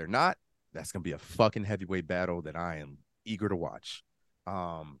 If they're not, that's going to be a fucking heavyweight battle that I am eager to watch.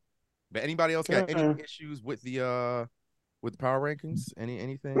 But anybody else got any issues with the power rankings?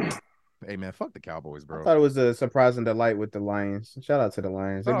 Anything? Hey, man, fuck the Cowboys, bro. I thought it was a surprising delight with the Lions. Shout out to the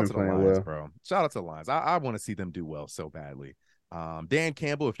Lions. They've been playing well, bro. Shout out to the Lions. I want to see them do well so badly. Dan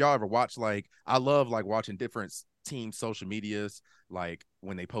Campbell, if y'all ever watch, I love watching different team social medias,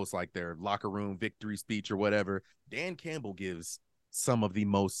 when they post their locker room victory speech or whatever. Dan Campbell gives some of the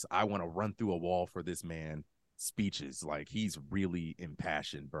most I want to run through a wall for this man speeches. He's really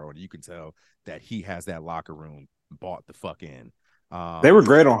impassioned, bro. And you can tell that he has that locker room bought the fuck in. They were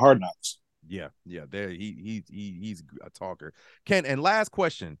great on Hard Knocks. Yeah. He's a talker. And last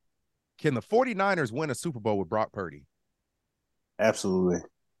question, can the 49ers win a Super Bowl with Brock Purdy? Absolutely.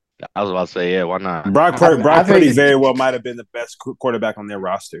 I was about to say, yeah, why not? Brock Purdy very well might have been the best quarterback on their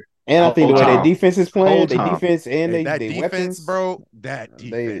roster. And I think the way their defense is playing, their defense and their defense, weapons, bro, that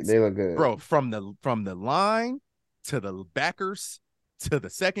defense, they look good, bro. From the line to the backers to the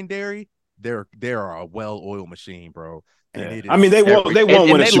secondary, they're a well-oiled machine, bro. And they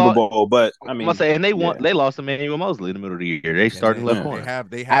won't win a Super Bowl, but I mean, they lost Emmanuel Mosley in the middle of the year. They started left corner.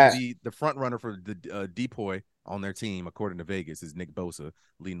 They have the front runner for the DPOY on their team, according to Vegas, is Nick Bosa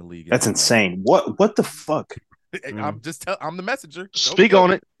leading the league. That's insane. What the fuck? I'm the messenger. Speak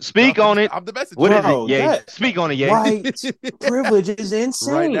on it. I'm the messenger. What is it? Yeah, speak on it. Yeah, white privilege is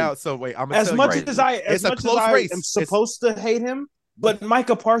insane right now. So wait, I'm as much as I am supposed to hate him. But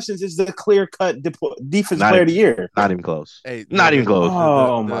Micah Parsons is the clear-cut defense player of the year. Not even close. Hey, not even close.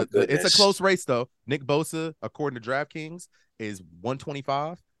 Oh, my goodness. It's a close race, though. Nick Bosa, according to DraftKings, is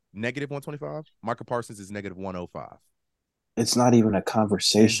 125, negative 125. Micah Parsons is negative 105. It's not even a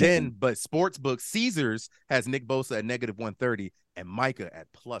conversation. But Sportsbook Caesars has Nick Bosa at negative 130 and Micah at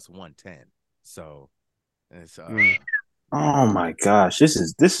plus 110. So it's oh my gosh, this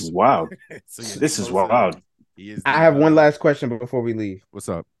is wild. This is wild. I have one last question before we leave. What's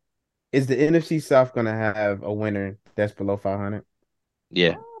up? Is the NFC South going to have a winner that's below 500?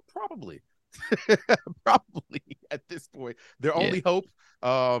 Yeah, probably. Probably at this point. Their only hope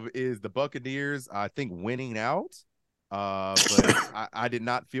is the Buccaneers, I think, winning out. But I did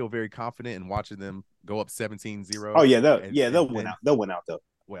not feel very confident in watching them go up 17-0. Oh yeah, they'll win out. They'll win out though.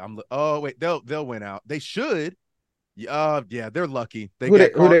 Wait, they'll win out. They should. Yeah, they're lucky. Who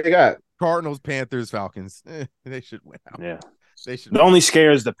they got? Cardinals, Panthers, Falcons. They should win out. Yeah. They should. The only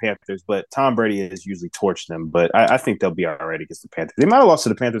scare is the Panthers, but Tom Brady has usually torched them. But I think they'll be all right against the Panthers. They might have lost to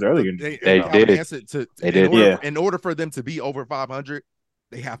the Panthers earlier. They did. In order for them to be over 500,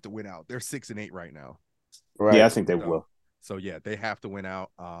 they have to win out. They're 6-8 right now. Right. Yeah, I think they will. So yeah, they have to win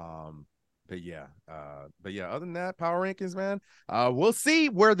out. But yeah, other than that, power rankings, man. We'll see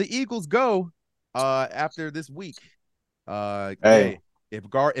where the Eagles go after this week. Hey, if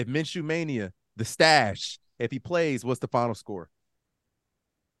Minshew Mania, the stash, if he plays, what's the final score?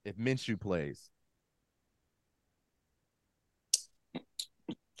 If Minshew plays.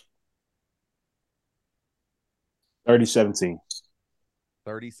 30-17.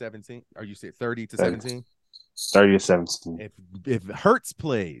 30-17. Are you saying 30-17? 30-17. If Hurts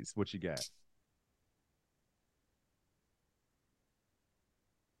plays, what you got?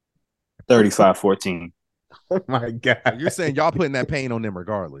 35-14. Oh my God! You're saying y'all putting that pain on them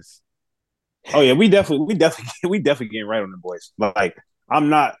regardless. Oh yeah, we definitely getting right on the boys. Like I'm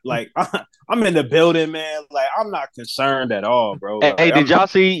not like I'm in the building, man. Like I'm not concerned at all, bro. Hey, like, did y'all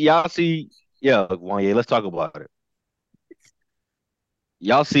see? Yeah, Wanye, let's talk about it.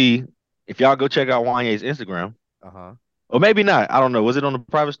 Y'all see? If y'all go check out Wanye's Instagram, or maybe not. I don't know. Was it on the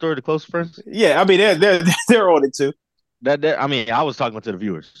private story, the close friends? Yeah, I mean they're on it too. I mean, I was talking to the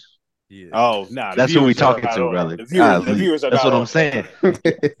viewers. Yeah. Oh no, nah, that's who we talking to, brother. The viewers are. That's what I'm saying.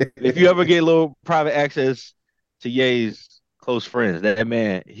 If you ever get a little private access to Ye's close friends, that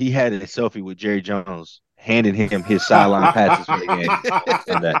man, he had a selfie with Jerry Jones, handing him his sideline passes for the game.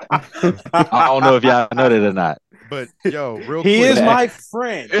 I don't know if y'all know that or not. But yo, real he quick, is my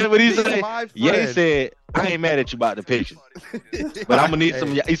friend. What he said? Ye said, "I ain't mad at you about the picture, but I'm gonna need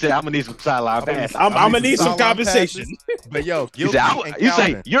some." He said, "I'm gonna need some sideline passes. I'm gonna need some compensation." But yo, Gilkey you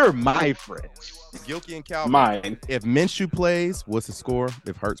say you're my friend. Gilkey and Calvin. Mine. If Minshew plays, what's the score?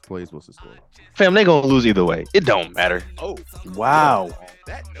 If Hurts plays, what's the score? Fam, they gonna lose either way. It don't matter. Oh, wow.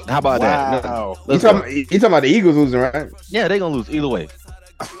 How about that? You talking about the Eagles losing, right? Yeah, they gonna lose either way.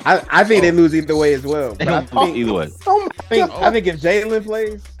 I think they lose either way as well. They gonna lose either way. I think if Jalen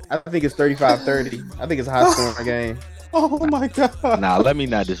plays, I think it's 35-30. I think it's a high scoring game. Oh my God! Nah, let me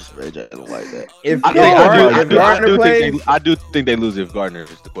not disrespect Jalen like that. If Gardner plays, I do think they lose if Gardner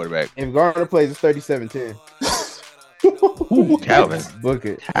is the quarterback. If Gardner plays, it's 37-10. Ooh, Calvin, book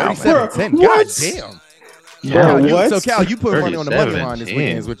it. 37-10. God damn. Yeah, so Cal, you put money on the money line this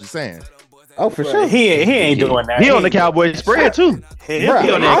weekend, is what you're saying. Oh, for sure. He ain't doing that. He on the Cowboys spread too.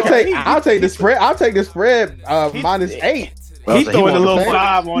 I'll take the spread. I'll take the spread -8. He's throwing a little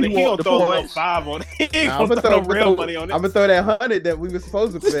 5 on it. He gonna throw a little 5 on it. He ain't gonna throw real money on it. I'm gonna throw that 100 that we were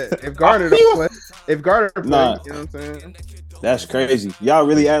supposed to bet. If Gardner don't play, you know what I'm saying? That's crazy. Y'all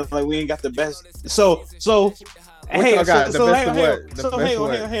really act like we ain't got the best. Hang on.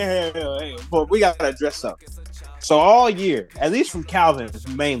 But we gotta address something. So all year, at least from Calvin,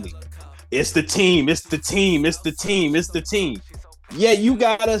 mainly, it's the team. Yeah, you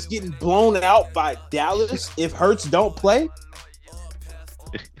got us getting blown out by Dallas if Hurts don't play.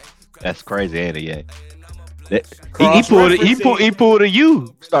 That's crazy, ain't it? Yeah. He pulled a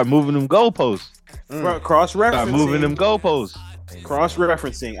U. Start moving them goalposts. Cross-referencing. Start moving them goalposts.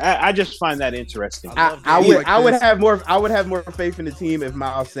 Cross-referencing. I just find that interesting. I would have more faith in the team if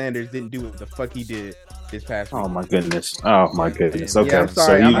Miles Sanders didn't do what the fuck he did this past week. Oh my goodness. Okay. Yeah, I'm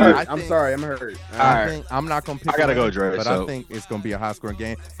sorry. I'm sorry. I'm hurt. I'm not gonna pick. I gotta go, Dre. But I think it's gonna be a high scoring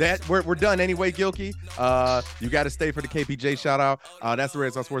game. That we're done anyway, Gilkey. You got to stay for the KPJ shout out. That's the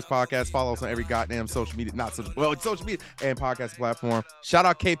Red Sox Sports Podcast. Follow us on every goddamn social media, social media and podcast platform. Shout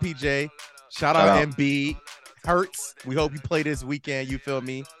out KPJ. Shout out MB. Hurts. We hope you play this weekend. You feel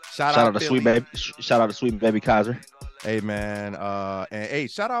me? Shout out to sweet baby. Shout out to sweet baby Kaiser. Hey man, and hey,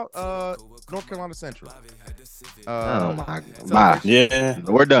 shout out North Carolina Central. Oh my. Yeah.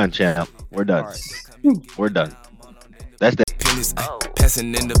 We're done, champ. We're done. Right. We're done. That's that.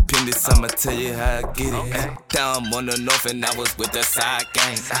 Passing independence, I'ma tell you how I get it. Down on the north and I was with the side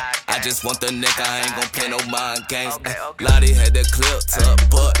gang. I just want the neck, I ain't gon' play no mind games. Lottie had the clip up,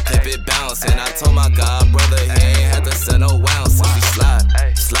 but kept it bouncing. I told my god brother he ain't had to send no ounce. So we slide,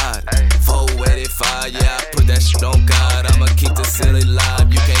 485, yeah, I put that shit on God. I'ma keep the silly live.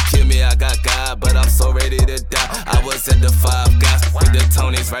 You can't kill me, I got God, but I'm so ready to die. I was at the Five Guys with the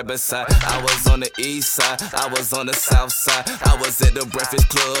Tonys right beside. I was on the east side, I was on the south side. I was at the Breakfast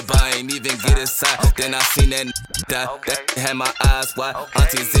Club, I ain't even get inside. Then I seen that die, that had my eyes wide.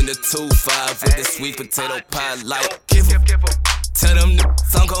 Aunties in the 2-5 with the sweet potato pie. Like, give 'em. Tell them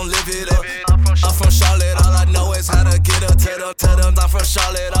I'm gon' live it up. I'm from Charlotte, all I know is how to get hitter. Tell them I'm from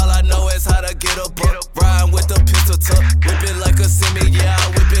Charlotte, all I know is how to get a buck. Riding with the pistol tuck, whip it like a semi, yeah, I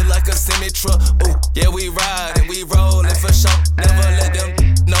whip it like a semi truck. Ooh, yeah, we ride.